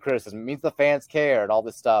love the criticism. It means the fans care and all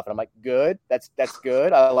this stuff. And I'm like, good. That's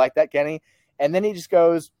good. I like that, Kenny. And then he just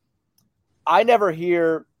goes, I never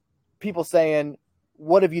hear people saying,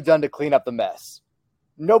 what have you done to clean up the mess?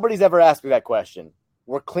 Nobody's ever asked me that question.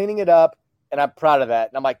 We're cleaning it up, and I'm proud of that.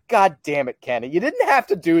 And I'm like, God damn it, Kenny. You didn't have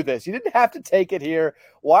to do this. You didn't have to take it here.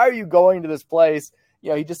 Why are you going to this place?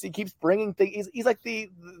 He keeps bringing things. He's like the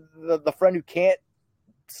friend who can't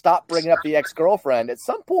stop bringing up the ex-girlfriend. At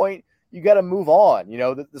some point, you got to move on.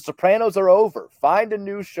 The Sopranos are over. Find a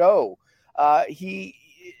new show.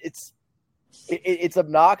 It's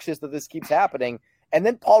obnoxious that this keeps happening. And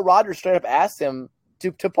then Paul Rogers straight up asked him,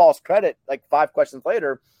 to Paul's credit, like 5 questions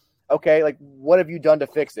later, okay, like, what have you done to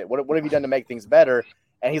fix it? What have you done to make things better?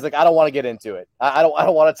 And he's like, I don't want to get into it. I don't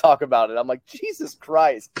want to talk about it. I'm like, Jesus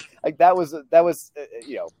Christ. Like, that was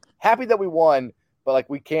happy that we won, but like,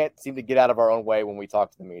 we can't seem to get out of our own way when we talk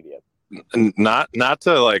to the media. Not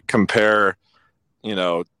to like compare,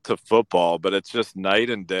 to football, but it's just night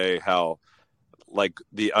and day how like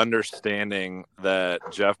the understanding that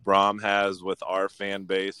Jeff Brom has with our fan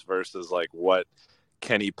base versus like what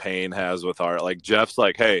Kenny Payne has with like Jeff's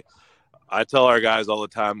like, hey, I tell our guys all the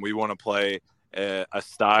time, we want to play a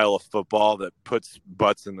style of football that puts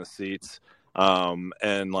butts in the seats.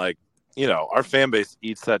 And like, our fan base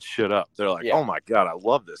eats that shit up. They're like, Oh my God, I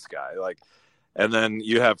love this guy. Like, and then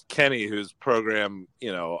you have Kenny, whose program,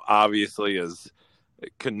 obviously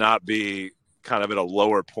could not be kind of at a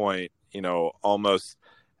lower point, almost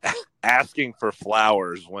asking for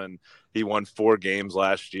flowers when he won 4 games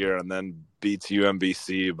last year and then beats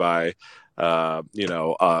UMBC by,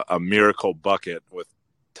 a miracle bucket with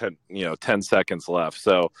 10 seconds left.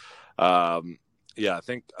 So, I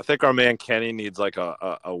think our man Kenny needs like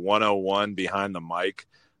a 101 behind the mic.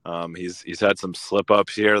 He's had some slip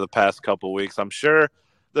ups here the past couple of weeks. I'm sure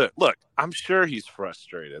he's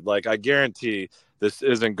frustrated. Like, I guarantee this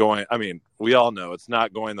isn't going. I mean, we all know it's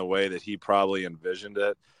not going the way that he probably envisioned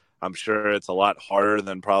it. I'm sure it's a lot harder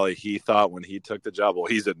than probably he thought when he took the job. Well,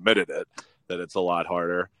 he's admitted it, that it's a lot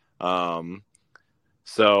harder.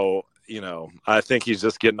 So, I think he's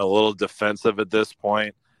just getting a little defensive at this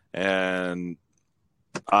point, and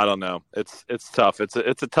I don't know. It's tough. It's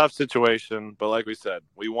a tough situation, but like we said,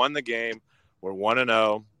 we won the game. We're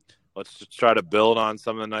 1-0. Let's just try to build on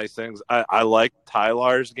some of the nice things. I like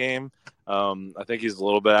Tyler's game. I think he's a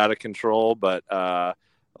little bit out of control, but I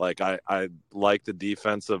like the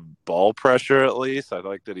defensive ball pressure at least. I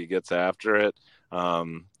like that he gets after it.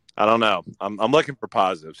 I don't know. I'm looking for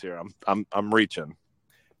positives here. I'm reaching.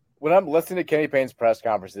 When I'm listening to Kenny Payne's press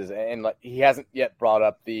conferences, and like, he hasn't yet brought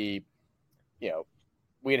up the,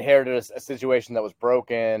 we inherited a situation that was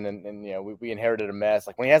broken, and we inherited a mess.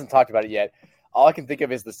 Like, when he hasn't talked about it yet, all I can think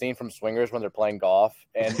of is the scene from Swingers when they're playing golf,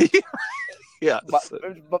 and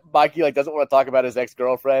Mikey like doesn't want to talk about his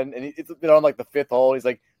ex-girlfriend, and it's on like the 5th hole. He's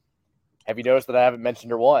like, have you noticed that I haven't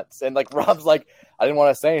mentioned her once? And like Rob's like, I didn't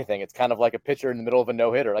want to say anything. It's kind of like a pitcher in the middle of a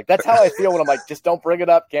no-hitter. Like that's how I feel when I'm like, just don't bring it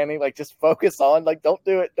up, Kenny. Like just focus on, like, don't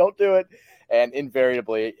do it. And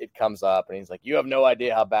invariably it comes up and he's like, you have no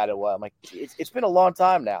idea how bad it was. I'm like, it's been a long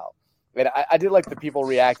time now. And I did like the people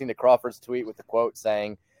reacting to Crawford's tweet with the quote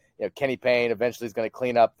saying, you know, Kenny Payne eventually is going to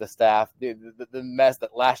clean up the staff, the mess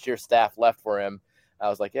that last year's staff left for him. I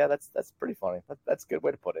was like, yeah, that's pretty funny. That's a good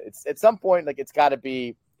way to put it. It's at some point, like, it's got to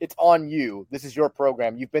be, it's on you. This is your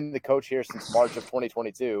program. You've been the coach here since March of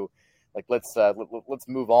 2022. Like, let's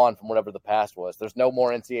move on from whatever the past was. There's no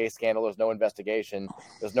more NCAA scandal. There's no investigation.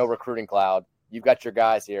 There's no recruiting cloud. You've got your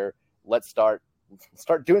guys here. Let's start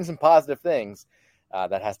doing some positive things.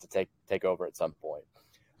 That has to take over at some point.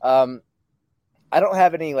 I don't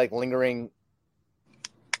have any like lingering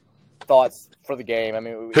thoughts for the game. I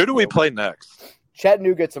mean, who do we play next?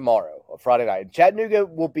 Chattanooga tomorrow, Friday night. Chattanooga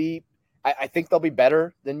will be, I think they'll be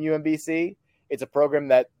better than UMBC. It's a program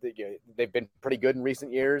that they've been pretty good in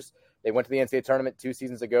recent years. They went to the NCAA tournament 2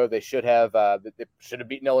 seasons ago. They should have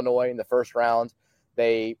beaten Illinois in the first round.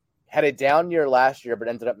 They had a down year last year, but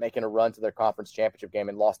ended up making a run to their conference championship game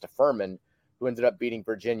and lost to Furman, who ended up beating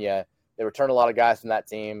Virginia. They returned a lot of guys from that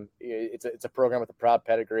team. It's a program with a proud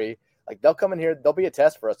pedigree. Like they'll come in here, they'll be a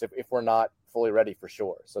test for us if we're not fully ready for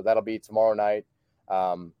sure. So that'll be tomorrow night.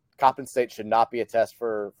 Coppin State should not be a test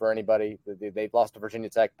for anybody. They've lost to Virginia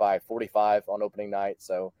Tech by 45 on opening night.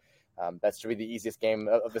 So that should be the easiest game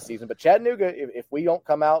of the season. But Chattanooga, if we don't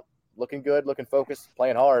come out looking good, looking focused,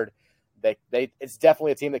 playing hard, it's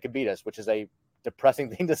definitely a team that could beat us, which is a depressing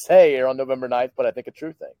thing to say here on November 9th, but I think a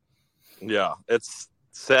true thing. Yeah, it's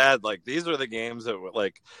sad. Like these are the games that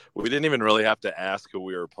like we didn't even really have to ask who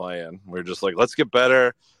we were playing. We're just like, let's get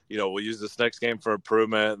better. You know, we'll use this next game for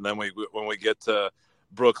improvement, and then when we get to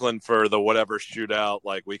Brooklyn for the whatever shootout,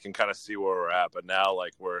 like we can kind of see where we're at. But now,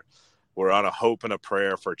 like we're on a hope and a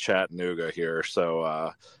prayer for Chattanooga here,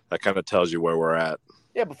 so that kind of tells you where we're at.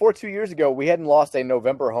 Yeah, before 2 years ago, we hadn't lost a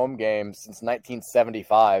November home game since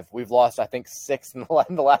 1975. We've lost, I think, 6 in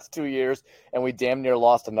the last 2 years, and we damn near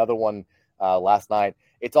lost another one last night.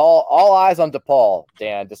 It's all eyes on DePaul,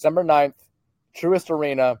 Dan. December 9th, Truist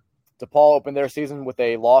Arena. DePaul opened their season with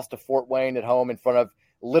a loss to Fort Wayne at home in front of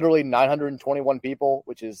literally 921 people,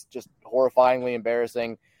 which is just horrifyingly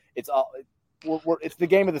embarrassing. It's the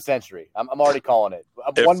game of the century. I'm already calling it.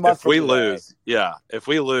 If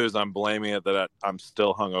we lose, I'm blaming it that I'm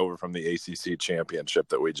still hungover from the ACC championship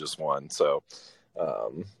that we just won. So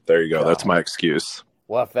there you go. That's my excuse.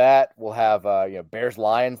 We'll have that. We'll have Bears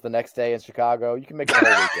Lions the next day in Chicago. You can make it a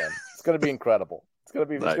whole weekend. It's going to be incredible. It's going to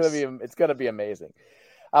be nice. It's going to be amazing.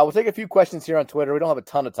 We'll take a few questions here on Twitter. We don't have a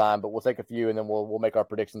ton of time, but we'll take a few, and then we'll make our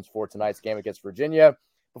predictions for tonight's game against Virginia.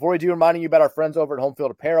 Before we do, reminding you about our friends over at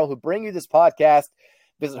Homefield Apparel who bring you this podcast.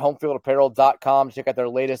 Visit homefieldapparel.com to check out their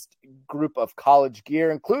latest group of college gear,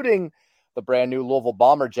 including the brand new Louisville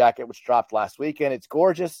Bomber jacket, which dropped last weekend. It's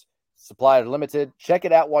gorgeous. Supply is limited. Check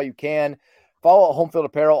it out while you can. Follow Homefield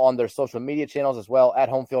Apparel on their social media channels as well, at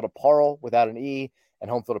Homefield Apparel without an E, and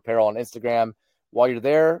Homefield Apparel on Instagram. While you're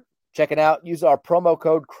there, check it out. Use our promo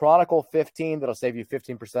code Chronicle15. That'll save you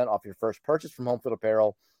 15% off your first purchase from Homefield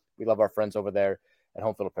Apparel. We love our friends over there at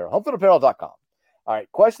Homefield Apparel. HomefieldApparel.com. All right,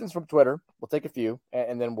 questions from Twitter. We'll take a few,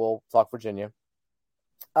 and then we'll talk Virginia.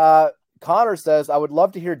 Connor says, I would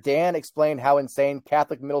love to hear Dan explain how insane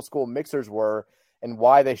Catholic middle school mixers were and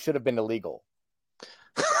why they should have been illegal.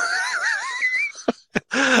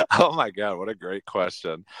 Oh, my God, what a great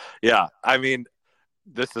question. Yeah, I mean,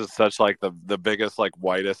 this is such like the biggest like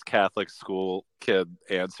whitest Catholic school kid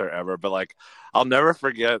answer ever. But like, I'll never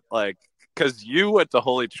forget, like, because you went to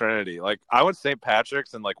Holy Trinity. Like, I went to St.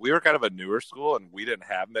 Patrick's, and like we were kind of a newer school, and we didn't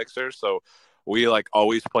have mixers, so we like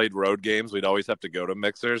always played road games. We'd always have to go to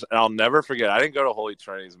mixers. And I'll never forget, I didn't go to Holy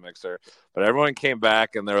Trinity's mixer, but everyone came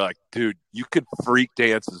back and they're like, dude, you could freak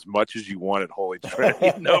dance as much as you want at Holy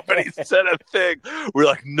Trinity. Nobody said a thing. We're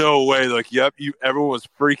like, no way. They're like, yep, everyone was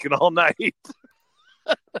freaking all night.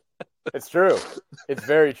 It's true. It's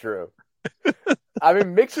very true. I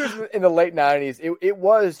mean, mixers in the late 90s, it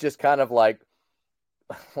was just kind of like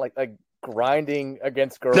grinding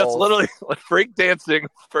against girls. That's literally like freak dancing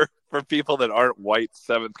for people that aren't white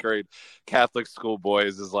 7th grade Catholic school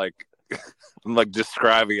boys is like, I'm like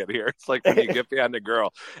describing it here. It's like when you get behind a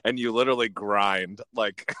girl and you literally grind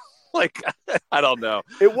like I don't know.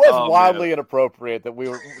 It was wildly inappropriate that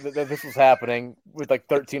that this was happening with like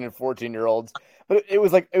 13 and 14-year-olds. But it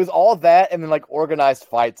was all that and then like organized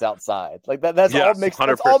fights outside. Like that's all mixed.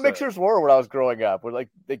 That's all mixers were when I was growing up. Where like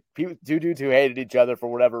two dudes who hated each other for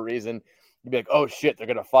whatever reason, you'd be like, oh shit, they're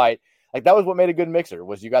gonna fight. Like that was what made a good mixer,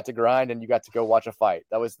 was you got to grind and you got to go watch a fight.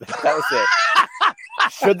 That was it.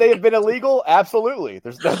 Should they have been illegal? Absolutely.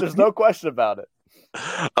 There's no question about it.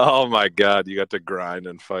 Oh my God, you got to grind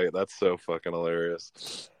and fight. That's so fucking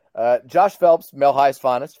hilarious. Josh Phelps, Mel High's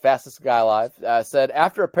finest, fastest guy alive, said,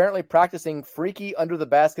 after apparently practicing freaky under the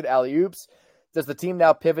basket alley-oops, does the team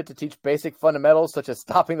now pivot to teach basic fundamentals such as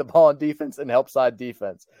stopping the ball on defense and help side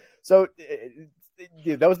defense? So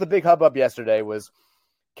that was the big hubbub yesterday. Was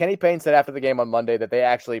Kenny Payne said after the game on Monday that they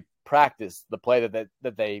actually practiced the play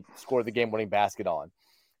that they scored the game-winning basket on.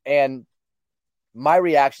 And my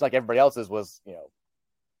reaction, like everybody else's, was,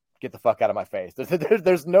 get the fuck out of my face.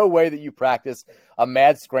 There's no way that you practice a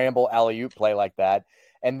mad scramble alley-oop play like that.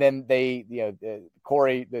 And then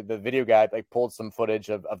Corey, the video guy, pulled some footage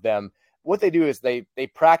of them. What they do is they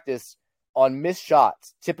practice on missed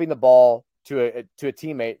shots, tipping the ball to a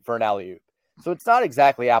teammate for an alley-oop. So it's not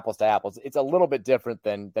exactly apples to apples. It's a little bit different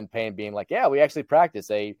than Payne being like, yeah, we actually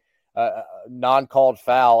practice a non-called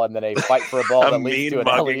foul and then a fight for a ball that leads to an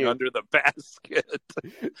alley-oop under the basket.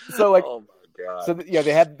 So oh my God. So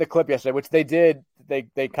they had the clip yesterday, which they did.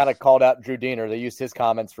 They kind of called out Drew Diener. They used his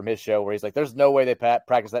comments from his show where he's like, "There's no way they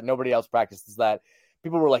practice that. Nobody else practices that."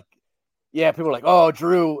 People were like, "Oh,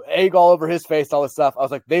 Drew, egg all over his face, all this stuff." I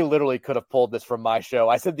was like, they literally could have pulled this from my show.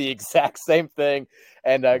 I said the exact same thing,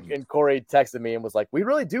 and Corey texted me and was like, "We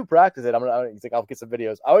really do practice it." He's like, "I'll get some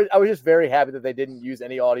videos." I was just very happy that they didn't use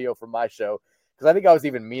any audio from my show because I think I was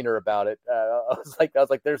even meaner about it. I was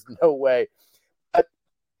like, "There's no way."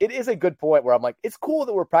 It is a good point where I'm like, it's cool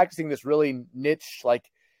that we're practicing this really niche, like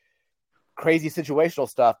crazy situational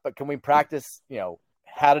stuff, but can we practice,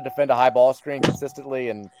 how to defend a high ball screen consistently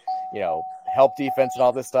and, help defense and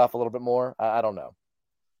all this stuff a little bit more? I don't know.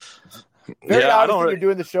 Very obviously you're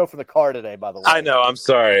doing the show from the car today, by the way. I know. I'm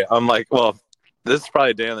sorry. I'm like, well, this is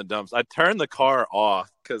probably day in the dumps. I turned the car off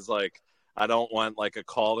because I don't want a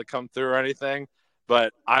call to come through or anything.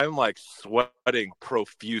 But I'm sweating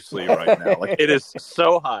profusely right now. It is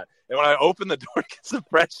so hot. And when I open the door, it gets some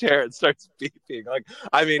fresh air and starts beeping.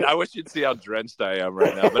 I wish you'd see how drenched I am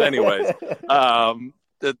right now. But anyways,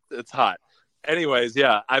 it's hot. Anyways,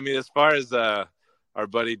 yeah. As far as our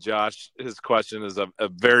buddy Josh, his question is a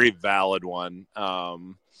very valid one.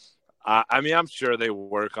 I'm sure they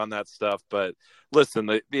work on that stuff. But listen,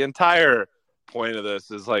 the entire point of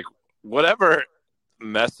this is whatever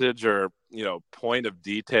message or point of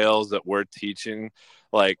details that we're teaching,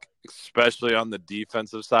 especially on the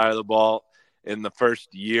defensive side of the ball in the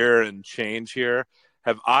first year and change here,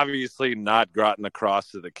 have obviously not gotten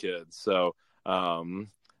across to the kids. So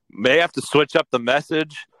may have to switch up the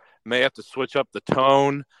message, may have to switch up the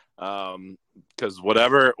tone, because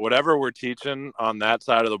whatever we're teaching on that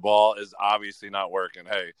side of the ball is obviously not working.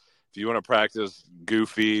 Hey, if you want to practice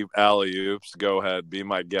goofy alley-oops, go ahead, be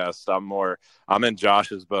my guest. I'm in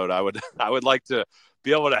Josh's boat. I would like to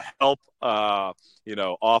be able to help,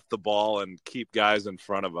 off the ball and keep guys in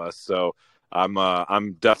front of us. So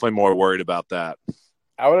I'm definitely more worried about that.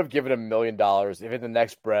 I would have given him $1 million if in the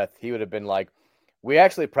next breath he would have been like, we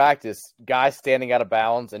actually practice guys standing out of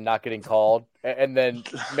bounds and not getting called, and then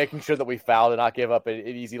making sure that we foul and not give up an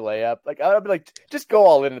easy layup. I'd be like, just go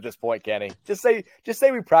all in at this point, Kenny. Just say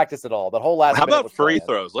we practice it all. The whole last. How about free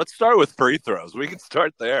throws? Let's start with free throws. We can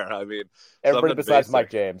start there. Everybody besides basic.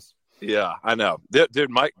 Mike James. Yeah, I know,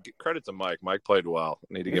 dude. Mike, credit to Mike. Mike played well.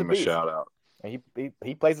 I need to give him a shout out.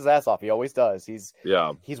 He plays his ass off. He always does. He's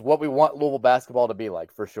what we want Louisville basketball to be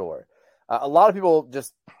like, for sure. A lot of people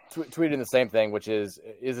just tweeting the same thing, which is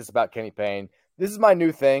this about Kenny Payne? This is my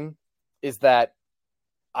new thing, is that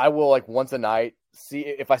I will once a night see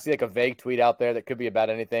if I see a vague tweet out there that could be about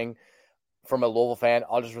anything from a Louisville fan.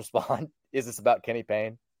 I'll just respond, is this about Kenny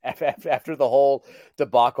Payne? After the whole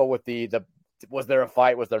debacle with the was there a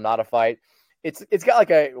fight? Was there not a fight? It's got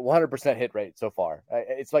a 100% hit rate so far.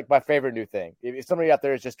 It's my favorite new thing. If somebody out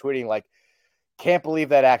there is just tweeting can't believe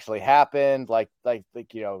that actually happened. I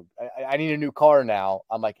need a new car now.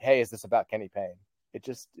 I'm like, hey, is this about Kenny Payne?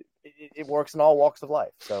 It works in all walks of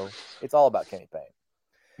life. So it's all about Kenny Payne.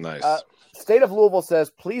 Nice. State of Louisville says,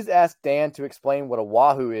 please ask Dan to explain what a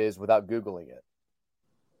Wahoo is without Googling it.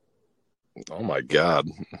 Oh my God.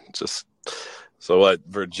 So what?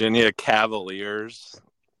 Virginia Cavaliers.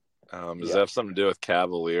 Does that have something to do with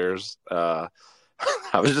Cavaliers? I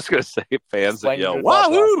was just going to say fans that yell,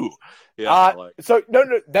 Wahoo! Yeah,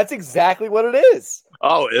 no, that's exactly what it is.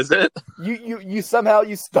 Oh, is it? You somehow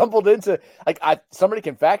stumbled into somebody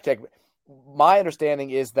can fact check. My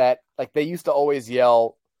understanding is that they used to always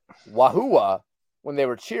yell Wahoo when they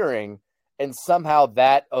were cheering, and somehow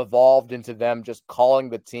that evolved into them just calling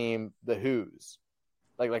the team the Who's,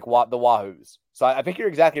 the Wahoos. So I think you're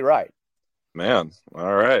exactly right. Man,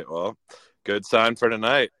 all right. Well, good sign for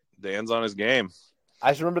tonight. Dan's on his game.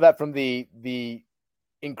 I just remember that from the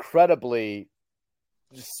incredibly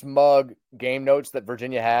smug game notes that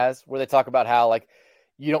Virginia has, where they talk about how like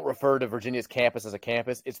you don't refer to Virginia's campus as a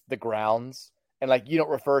campus; it's the grounds, and like you don't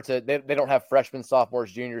refer to they don't have freshmen,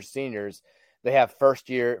 sophomores, juniors, seniors. They have first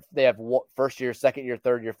year, second year,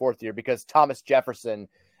 third year, fourth year, because Thomas Jefferson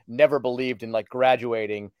never believed in like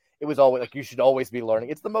graduating. It was always like you should always be learning.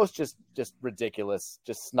 It's the most just ridiculous,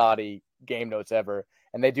 just snotty game notes ever.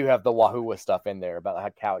 And they do have the Wahoo stuff in there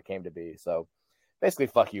about how it came to be. So basically,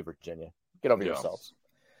 fuck you, Virginia. Get over yourselves.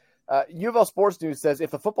 U of L Sports News says,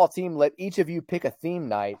 if the football team let each of you pick a theme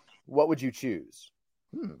night, what would you choose?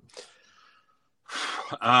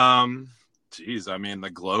 Geez, I mean,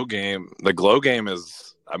 the glow game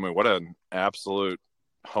is, I mean, what an absolute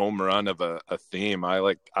home run of a theme.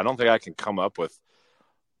 I don't think I can come up with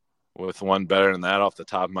one better than that off the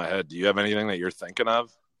top of my head. Do you have anything that you're thinking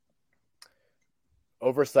of?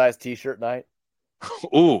 Oversized t-shirt night.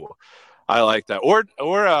 Ooh, I like that. Or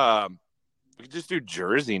we could just do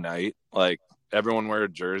jersey night. Like everyone wear a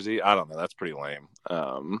jersey. I don't know. That's pretty lame.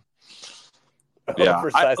 Yeah,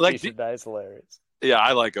 oversized t-shirt night is hilarious. Yeah,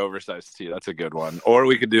 I like oversized tee. That's a good one. Or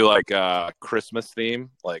we could do like a Christmas theme,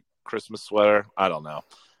 like Christmas sweater. I don't know.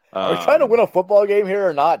 Are we trying to win a football game here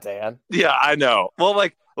or not, Dan? Yeah, I know. Well,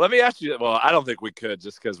 like, let me ask you. Well, I don't think we could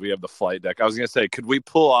just because we have the flight deck. I was going to say, could we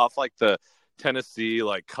pull off like the Tennessee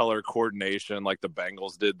like color coordination like the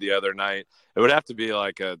Bengals did the other night? It would have to be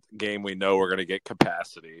like a game we know we're going to get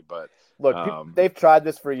capacity. But look, they've tried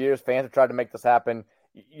this for years. Fans have tried to make this happen.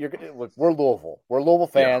 Look, we're Louisville. We're Louisville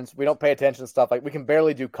fans. Yeah. We don't pay attention to stuff. Like we can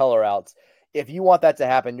barely do color outs. If you want that to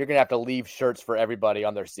happen, you're going to have to leave shirts for everybody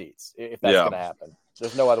on their seats. If that's going to happen,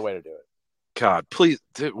 there's no other way to do it. God, please.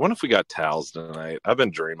 Dude, what if we got towels tonight? I've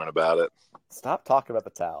been dreaming about it. Stop talking about the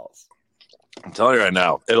towels. I'm telling you right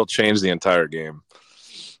now, it'll change the entire game.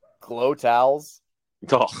 Glow towels?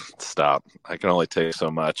 Oh, stop. I can only take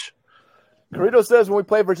so much. Carito says, when we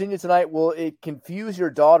play Virginia tonight, will it confuse your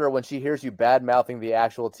daughter when she hears you bad-mouthing the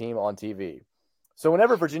actual team on TV? So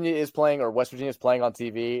whenever Virginia is playing or West Virginia is playing on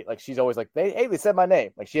TV, like she's always like, hey, they said my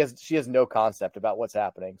name. Like she has no concept about what's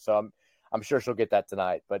happening. So I'm sure she'll get that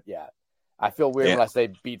tonight. But yeah, I feel weird when I say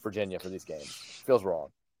beat Virginia for these games. It feels wrong.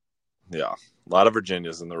 Yeah, a lot of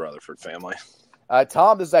Virginias in the Rutherford family.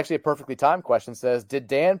 Tom, this is actually a perfectly timed question, says, did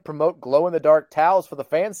Dan promote glow-in-the-dark towels for the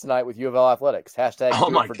fans tonight with U of L Athletics? Hashtag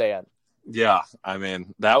for Dan. Yeah, I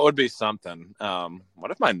mean, that would be something.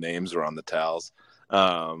 What if my names were on the towels?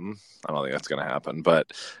 I don't think that's going to happen.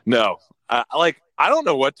 But no, I don't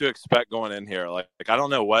know what to expect going in here. Like I don't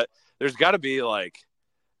know what – there's got to be like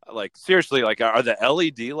seriously, like are the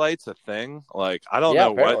LED lights a thing? Like I don't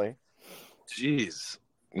know apparently. What – jeez.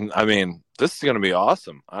 I mean, this is going to be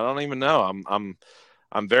awesome. I don't even know.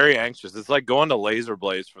 I'm very anxious. It's like going to Laser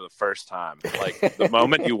Blaze for the first time. Like the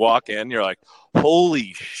moment you walk in, you're like,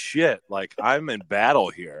 holy shit. Like I'm in battle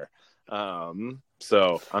here.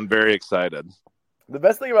 So I'm very excited. The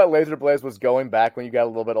best thing about Laser Blaze was going back when you got a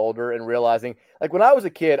little bit older and realizing, like when I was a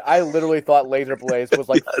kid, I literally thought Laser Blaze was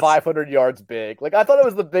like yes. 500 yards big. Like I thought it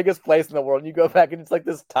was the biggest place in the world. And you go back and it's like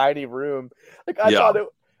this tiny room. Like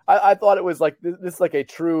I thought it was like this is like a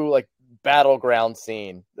true like battleground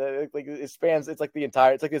scene. Like it spans. It's like the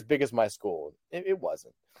entire. It's like as big as my school. It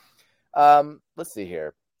wasn't. Let's see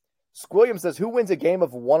here. Squilliam says, "Who wins a game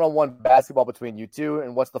of one-on-one basketball between you two,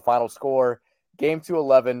 and what's the final score? Game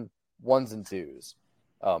 2-11, 1s and 2s."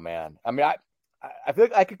 Oh man, I mean, I feel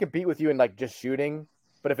like I could compete with you in like just shooting,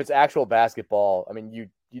 but if it's actual basketball, I mean,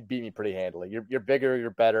 you'd beat me pretty handily. You're bigger, you're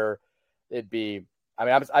better. It'd be. I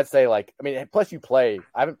mean, I'd say like. I mean, plus you play.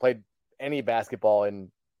 I haven't played any basketball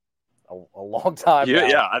in a long time.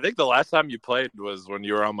 Yeah, I think the last time you played was when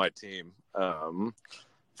you were on my team,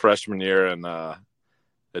 freshman year, and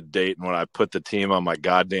at Dayton when I put the team on my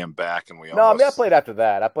goddamn back and we. I mean, I played after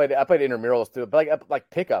that. I played intramurals too, but like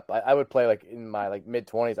pickup. I would play like in my like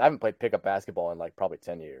mid-20s. I haven't played pickup basketball in like probably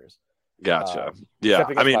 10 years. Gotcha. Yeah,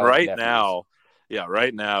 I mean, right now. Yeah,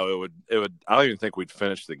 right now it would. I don't even think we'd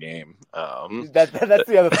finish the game. That's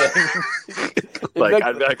the other thing. Like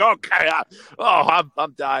I'd be like, okay,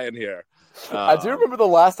 I'm dying here. I do remember the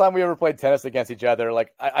last time we ever played tennis against each other.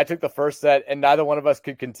 Like I took the first set and neither one of us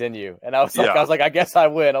could continue, and I was like, I guess I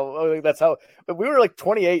win. That's how. But we were like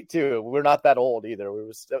 28 too. We're not that old either.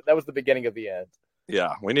 That was the beginning of the end.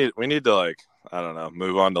 Yeah, we need to like I don't know,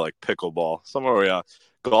 move on to like pickleball somewhere. Where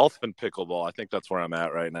golf and pickleball. I think that's where I'm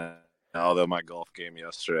at right now. Although my golf game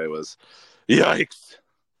yesterday was, yikes.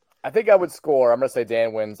 I think I would score. I'm going to say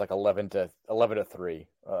Dan wins like 11-3,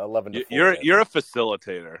 11-4. You're a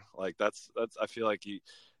facilitator. Like that's. I feel like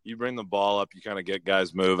you bring the ball up, you kind of get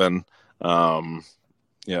guys moving. So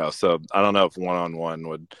I don't know if one-on-one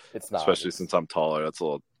would, especially since I'm taller, that's a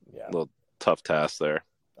little tough task there.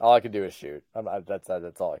 All I can do is shoot. That's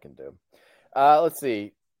all I can do. Let's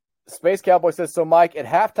see. Space Cowboy says, so Mike, at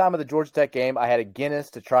halftime of the Georgia Tech game, I had a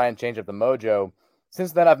Guinness to try and change up the mojo.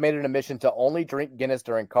 Since then, I've made it a mission to only drink Guinness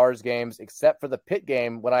during Cars games, except for the Pitt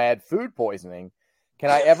game when I had food poisoning. Can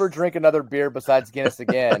I ever drink another beer besides Guinness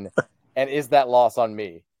again? And is that loss on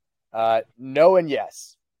me? No and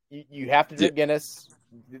yes. You have to drink Guinness.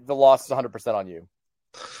 The loss is 100% on you.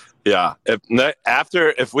 Yeah.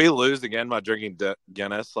 If we lose again by drinking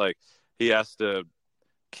Guinness, like he has to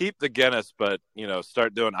keep the Guinness, but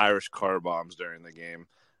start doing Irish car bombs during the game,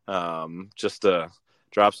 just to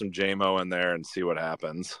drop some JMO in there and see what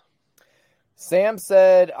happens. Sam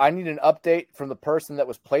said, I need an update from the person that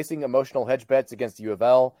was placing emotional hedge bets against U of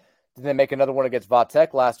L. Did they make another one against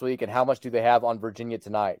Vatech last week? And how much do they have on Virginia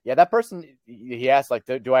tonight? Yeah, that person, he asked, like,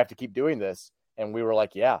 do I have to keep doing this? And we were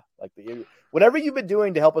like, yeah. Like, whatever you've been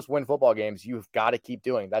doing to help us win football games, you've got to keep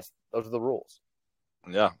doing. Those are the rules.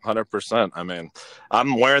 Yeah, 100%. I mean,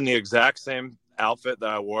 I'm wearing the exact same outfit that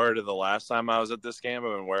I wore to the last time I was at this game.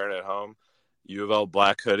 I've been wearing it at home. U of L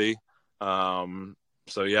black hoodie.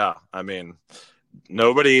 So yeah, I mean,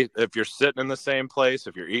 if you're sitting in the same place,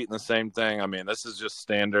 if you're eating the same thing, I mean, this is just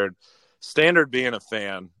standard being a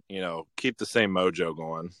fan, keep the same mojo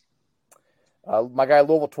going. My guy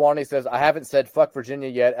Louisville 20 says, I haven't said fuck Virginia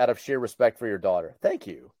yet out of sheer respect for your daughter. Thank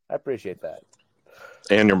you. I appreciate that.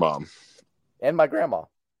 And your mom. And my grandma.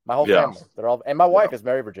 My whole family. They're all, and my wife is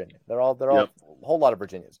Mary Virginia. They're all a whole lot of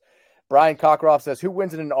Virginians. Brian Cockroft says, who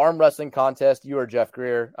wins in an arm wrestling contest, you or Jeff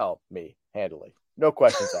Greer? Oh, me, handily. No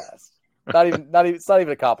questions asked. It's not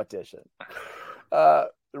even a competition.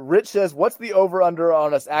 Rich says, what's the over-under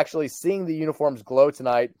on us actually seeing the uniforms glow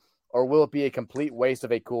tonight, or will it be a complete waste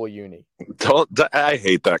of a cool uni? I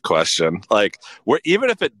hate that question. Like, even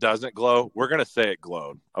if it doesn't glow, we're going to say it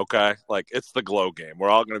glowed, okay? Like, it's the glow game. We're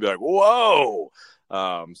all going to be like, whoa!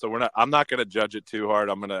 So I'm not going to judge it too hard.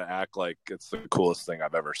 I'm going to act like it's the coolest thing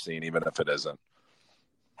I've ever seen, even if it isn't.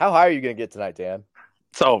 How high are you going to get tonight, Dan?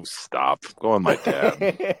 So stop. Go on my dad.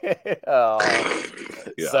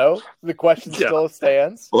 Yeah. So the question still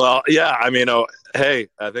stands. Well, yeah. I mean, hey,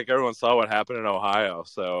 I think everyone saw what happened in Ohio.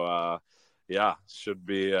 So, should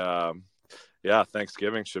be,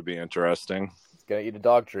 Thanksgiving should be interesting. It's going to eat a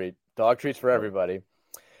dog treat. Dog treats for everybody.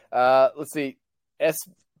 Let's see.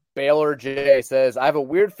 Baylor J says, I have a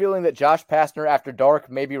weird feeling that Josh Pastner After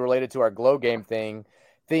Dark may be related to our Glow Game theme.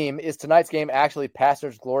 Is tonight's game actually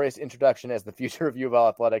Pastner's glorious introduction as the future of U of L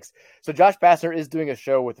athletics? So Josh Pastner is doing a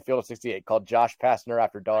show with the Field of 68 called Josh Pastner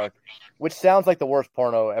After Dark, which sounds like the worst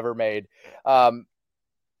porno ever made. I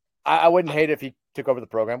wouldn't hate it if he took over the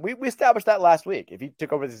program. We established that last week. If he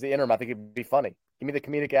took over as the interim, I think it'd be funny. Give me the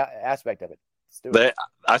comedic aspect of it.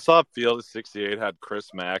 I saw Field of 68 had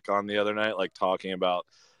Chris Mack on the other night, like talking about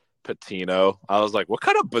Patino. I was like, what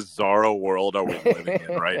kind of bizarro world are we living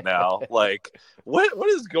in right now? Like, what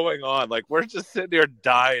is going on? Like, we're just sitting here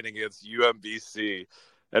dying against UMBC,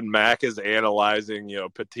 and Mac is analyzing,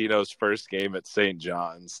 Patino's first game at St.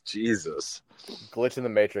 John's. Jesus. Glitch in the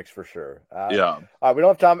Matrix for sure. Yeah. All right, we don't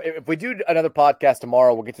have time. If we do another podcast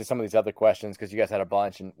tomorrow, we'll get to some of these other questions because you guys had a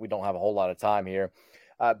bunch, and we don't have a whole lot of time here.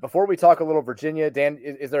 Before we talk a little Virginia, Dan,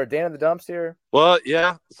 is there a Dan in the dumps here? Well,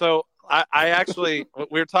 yeah. So I actually,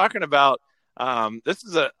 we were talking about, this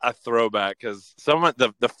is a throwback because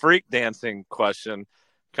the freak dancing question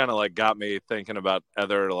kind of like got me thinking about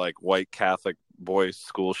other like white Catholic boys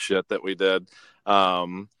school shit that we did.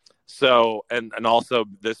 So, and also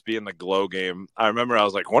this being the Glow Game, I remember I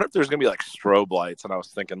was like, what if there's going to be like strobe lights? And I was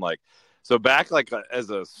thinking like, so back like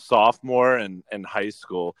as a sophomore in high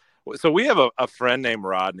school, so we have a friend named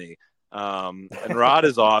Rodney, and Rod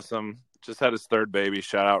is awesome. Just had his third baby.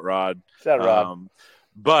 Shout out Rod.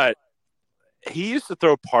 But he used to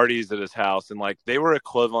throw parties at his house, and like they were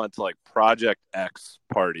equivalent to like Project X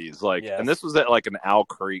parties. Like, yes. And this was at like an Owl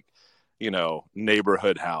Creek,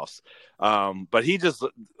 neighborhood house. But he just,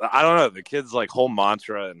 I don't know, the kid's like whole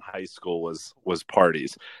mantra in high school was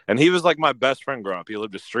parties. And he was like my best friend growing up. He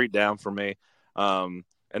lived a street down from me. And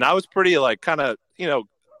I was pretty like kind of,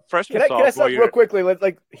 freshman, sophomore. Can I stop real quickly?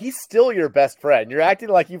 Like he's still your best friend. You're acting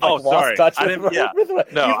like you've lost touch with him. Yeah.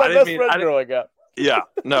 No, he's my best friend growing up. Yeah.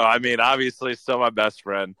 No, I mean, obviously still my best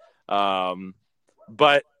friend.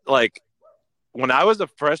 But like when I was a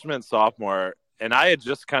freshman, sophomore, and I had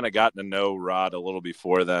just kind of gotten to know Rod a little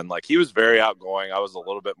before then, like he was very outgoing. I was a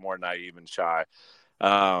little bit more naive and shy.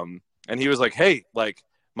 And he was like, hey, like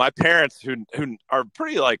my parents who are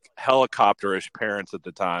pretty like helicopterish parents at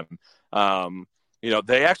the time,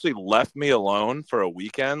 they actually left me alone for a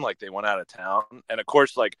weekend. Like, they went out of town. And, of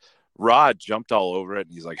course, like, Rod jumped all over it.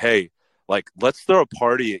 And he's like, hey, like, let's throw a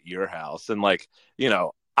party at your house. And, like,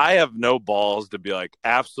 I have no balls to be like,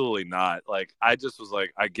 absolutely not. Like, I just was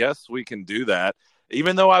like, I guess we can do that.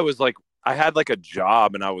 Even though I had like a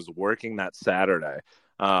job and I was working that Saturday.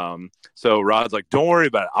 So Rod's like, don't worry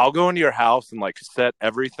about it. I'll go into your house and like set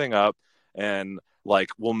everything up, and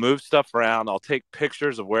like we'll move stuff around. I'll take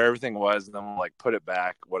pictures of where everything was, and then we'll like put it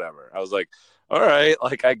back, whatever. I was like, all right,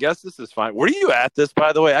 like I guess this is fine. Were you at this,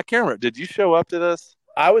 by the way? I can't remember. Did you show up to this?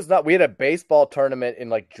 I was not. We had a baseball tournament in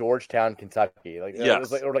like Georgetown, Kentucky. Like, yes. It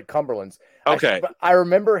was like, or like Cumberland's. Okay. I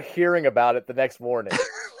remember hearing about it the next morning.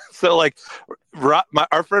 So like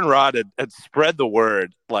our friend Rod had spread the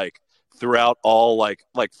word like throughout all like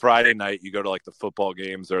Friday night you go to like the football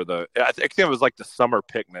games or I think it was like the summer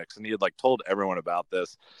picnics, and he had like told everyone about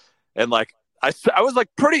this. And like I was like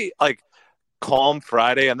pretty like calm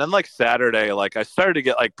Friday, and then like Saturday like I started to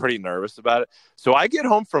get like pretty nervous about it. So I get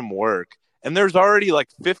home from work and there's already like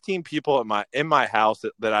 15 people in my house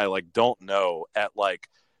that I like don't know at like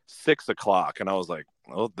 6 o'clock. And I was like,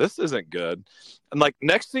 oh, this isn't good. And like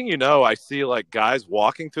next thing you know, I see like guys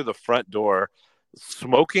walking through the front door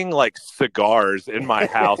smoking like cigars in my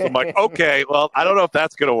house. I'm like, okay, well, I don't know if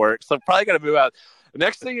that's going to work. So I'm probably going to move out.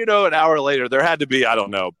 Next thing you know, an hour later, there had to be, I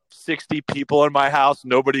don't know, 60 people in my house.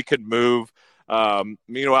 Nobody could move.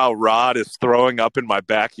 Meanwhile, Rod is throwing up in my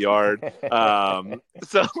backyard.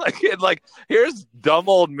 So like here's dumb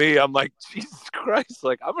old me. I'm like, Jesus Christ,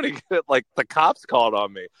 like I'm going to get like the cops called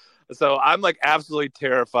on me. So I'm like absolutely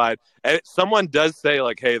terrified. And someone does say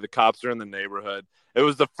like, hey, the cops are in the neighborhood. It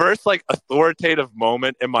was the first like authoritative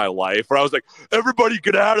moment in my life where I was like, everybody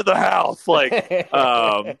get out of the house. Like,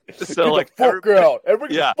 so get like, fuck out.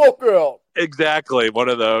 Everybody get fuck out. Exactly. One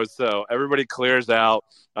of those. So everybody clears out.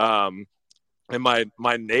 And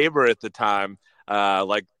my neighbor at the time,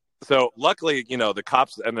 so luckily, the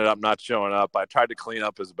cops ended up not showing up. I tried to clean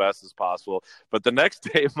up as best as possible. But the next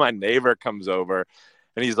day, my neighbor comes over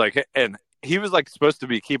and he's like, and he was like supposed to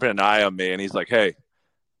be keeping an eye on me. And he's like, hey,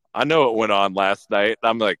 I know what went on last night. And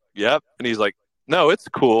I'm like, yep. And he's like, no, it's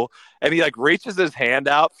cool. And he like reaches his hand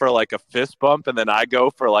out for like a fist bump. And then I go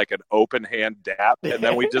for like an open hand dap. And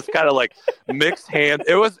then we just kind of like mixed hands.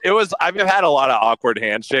 It was, I've had a lot of awkward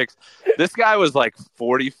handshakes. This guy was like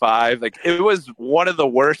 45. Like it was one of the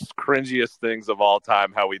worst, cringiest things of all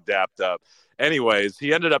time, how we dapped up. Anyways,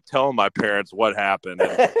 he ended up telling my parents what happened.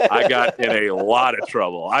 And I got in a lot of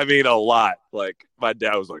trouble. I mean, a lot. Like my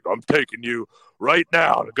dad was like, I'm taking you right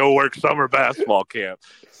now to go work summer basketball camp.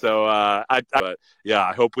 So, but yeah,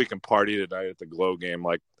 I hope we can party tonight at the Glow game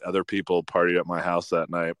like other people partied at my house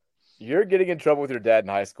that night. You're getting in trouble with your dad in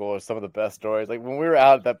high school is some of the best stories. Like when we were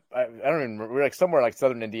out at I don't even remember, we were like somewhere in like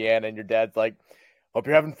southern Indiana, and your dad's like, hope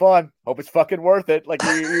you're having fun. Hope it's fucking worth it. Like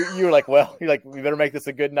you were like, well, you're like, we better make this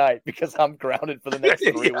a good night because I'm grounded for the next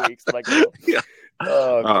 3 weeks. I'm like,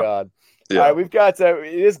 oh God. Yeah. All right, we've got it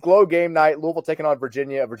is Glow game night. Louisville taking on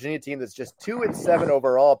Virginia, a Virginia team that's just 2-7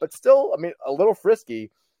 overall, but still, I mean, a little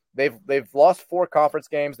frisky. They've lost 4 conference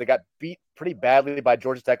games. They got beat pretty badly by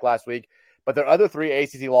Georgia Tech last week, but their other 3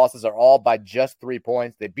 ACC losses are all by just 3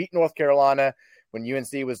 points. They beat North Carolina when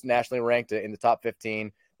UNC was nationally ranked in the top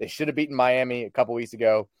 15. They should have beaten Miami a couple weeks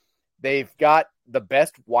ago. They've got the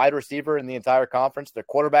best wide receiver in the entire conference. Their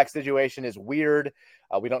quarterback situation is weird.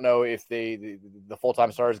 We don't know if the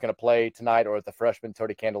full-time starter is going to play tonight or if the freshman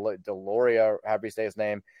Tony Candelaria, however you say his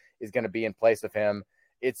name, is going to be in place of him.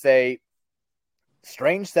 It's a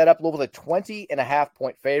strange setup. Louisville, a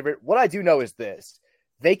 20.5-point favorite. What I do know is this.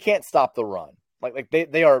 They can't stop the run. Like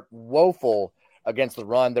they are woeful against the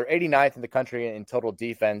run. They're 89th in the country in total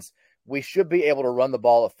defense. We should be able to run the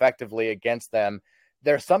ball effectively against them.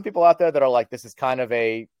 There are some people out there that are like, this is kind of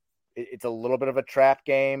it's a little bit of a trap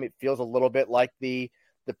game. It feels a little bit like the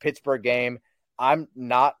Pittsburgh game. I'm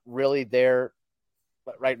not really there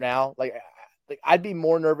right now. Like I'd be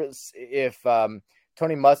more nervous if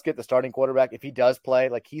Tony Muskett, the starting quarterback, if he does play,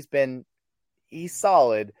 like he's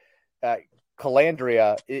solid.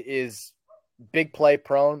 Calandria is big play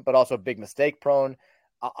prone, but also big mistake prone.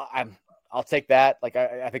 I'll take that. Like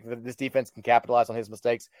I think that this defense can capitalize on his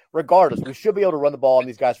mistakes. Regardless, we should be able to run the ball on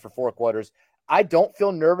these guys for 4 quarters. I don't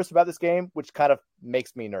feel nervous about this game, which kind of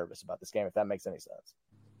makes me nervous about this game, if that makes any sense.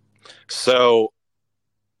 So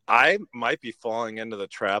I might be falling into the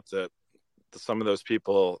trap that some of those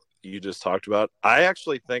people you just talked about. I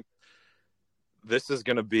actually think this is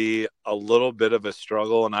going to be a little bit of a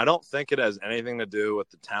struggle, and I don't think it has anything to do with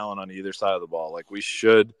the talent on either side of the ball. Like we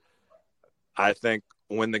should, I think,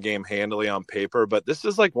 win the game handily on paper, but this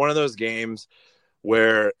is like one of those games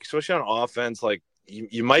where, especially on offense, like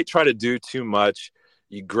you might try to do too much.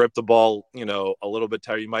 You grip the ball, a little bit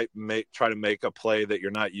tighter. You might try to make a play that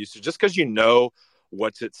you're not used to just because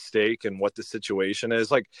what's at stake and what the situation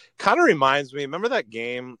is. Like, kind of reminds me, remember that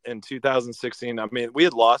game in 2016? I mean, we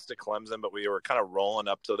had lost to Clemson, but we were kind of rolling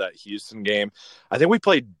up to that Houston game. I think we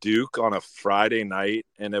played Duke on a Friday night,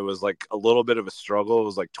 and it was like a little bit of a struggle. It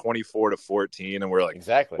was like 24-14, and we're like,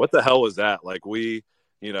 exactly, what the hell was that? Like, we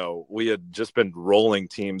had just been rolling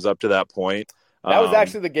teams up to that point. That was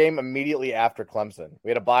actually the game immediately after Clemson. We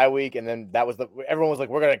had a bye week, and then everyone was like,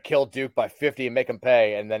 we're going to kill Duke by 50 and make them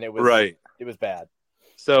pay, and then it was bad.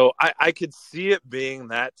 So I could see it being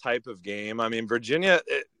that type of game. I mean, Virginia,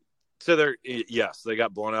 they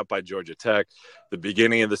got blown out by Georgia Tech. The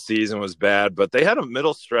beginning of the season was bad, but they had a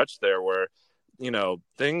middle stretch there where,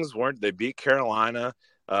 things weren't. They beat Carolina.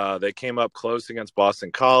 They came up close against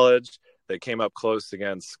Boston College. They came up close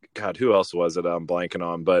against, God, who else was it? I'm blanking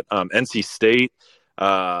on, but NC State.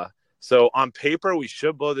 So on paper, we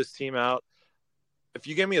should blow this team out. If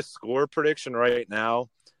you give me a score prediction right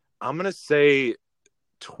now, I'm going to say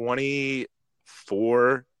 24-10,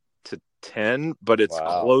 but it's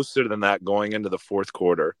closer than that going into the fourth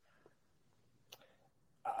quarter.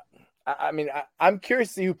 I mean, I'm curious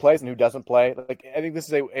to see who plays and who doesn't play. Like, I think this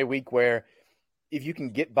is a week where if you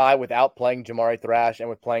can get by without playing Jamari Thrash and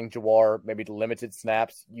with playing Jawar, maybe limited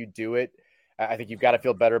snaps, you do it. I think you've got to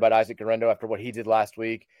feel better about Isaac Guerrero after what he did last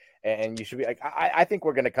week. And you should be like, I think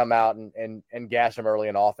we're going to come out and gash them early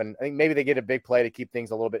and often. I think maybe they get a big play to keep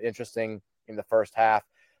things a little bit interesting in the first half.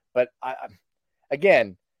 But I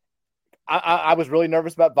was really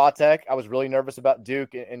nervous about Vatek. I was really nervous about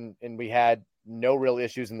Duke, and we had no real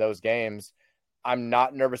issues in those games. I'm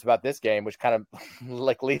not nervous about this game, which kind of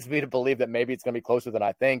like leads me to believe that maybe it's going to be closer than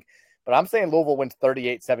I think. But I'm saying Louisville wins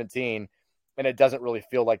 38-17, and it doesn't really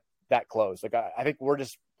feel like that close. Like I think we're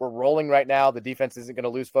rolling right now. The defense isn't going to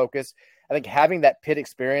lose focus. I think having that Pitt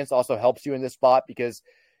experience also helps you in this spot because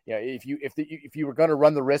if you were going to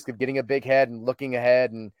run the risk of getting a big head and looking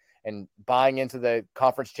ahead and buying into the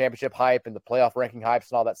conference championship hype and the playoff ranking hypes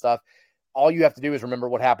and all that stuff, all you have to do is remember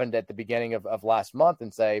what happened at the beginning of last month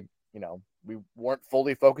and say, we weren't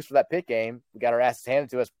fully focused for that Pitt game. We got our asses handed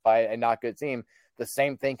to us by a not good team. The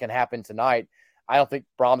same thing can happen tonight. I don't think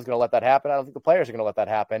Brom's going to let that happen. I don't think the players are going to let that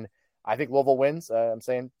happen. I think Louisville wins. I'm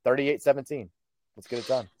saying 38-17. Let's get it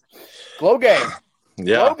done. Glow game.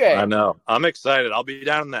 Yeah, Glow game. I know. I'm excited. I'll be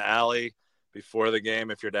down in the alley before the game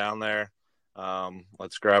if you're down there.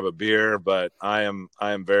 Let's grab a beer. But I am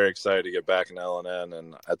very excited to get back in LNN,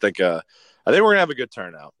 and I think we're going to have a good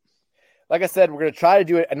turnout. Like I said, we're going to try to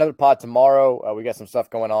do another pod tomorrow. We got some stuff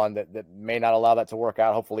going on that may not allow that to work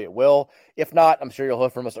out. Hopefully it will. If not, I'm sure you'll hear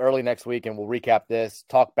from us early next week, and we'll recap this,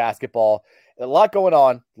 talk basketball. A lot going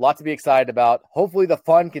on, a lot to be excited about. Hopefully the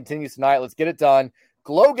fun continues tonight. Let's get it done.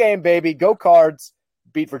 Glow game, baby. Go Cards.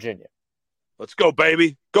 Beat Virginia. Let's go,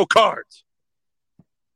 baby. Go Cards.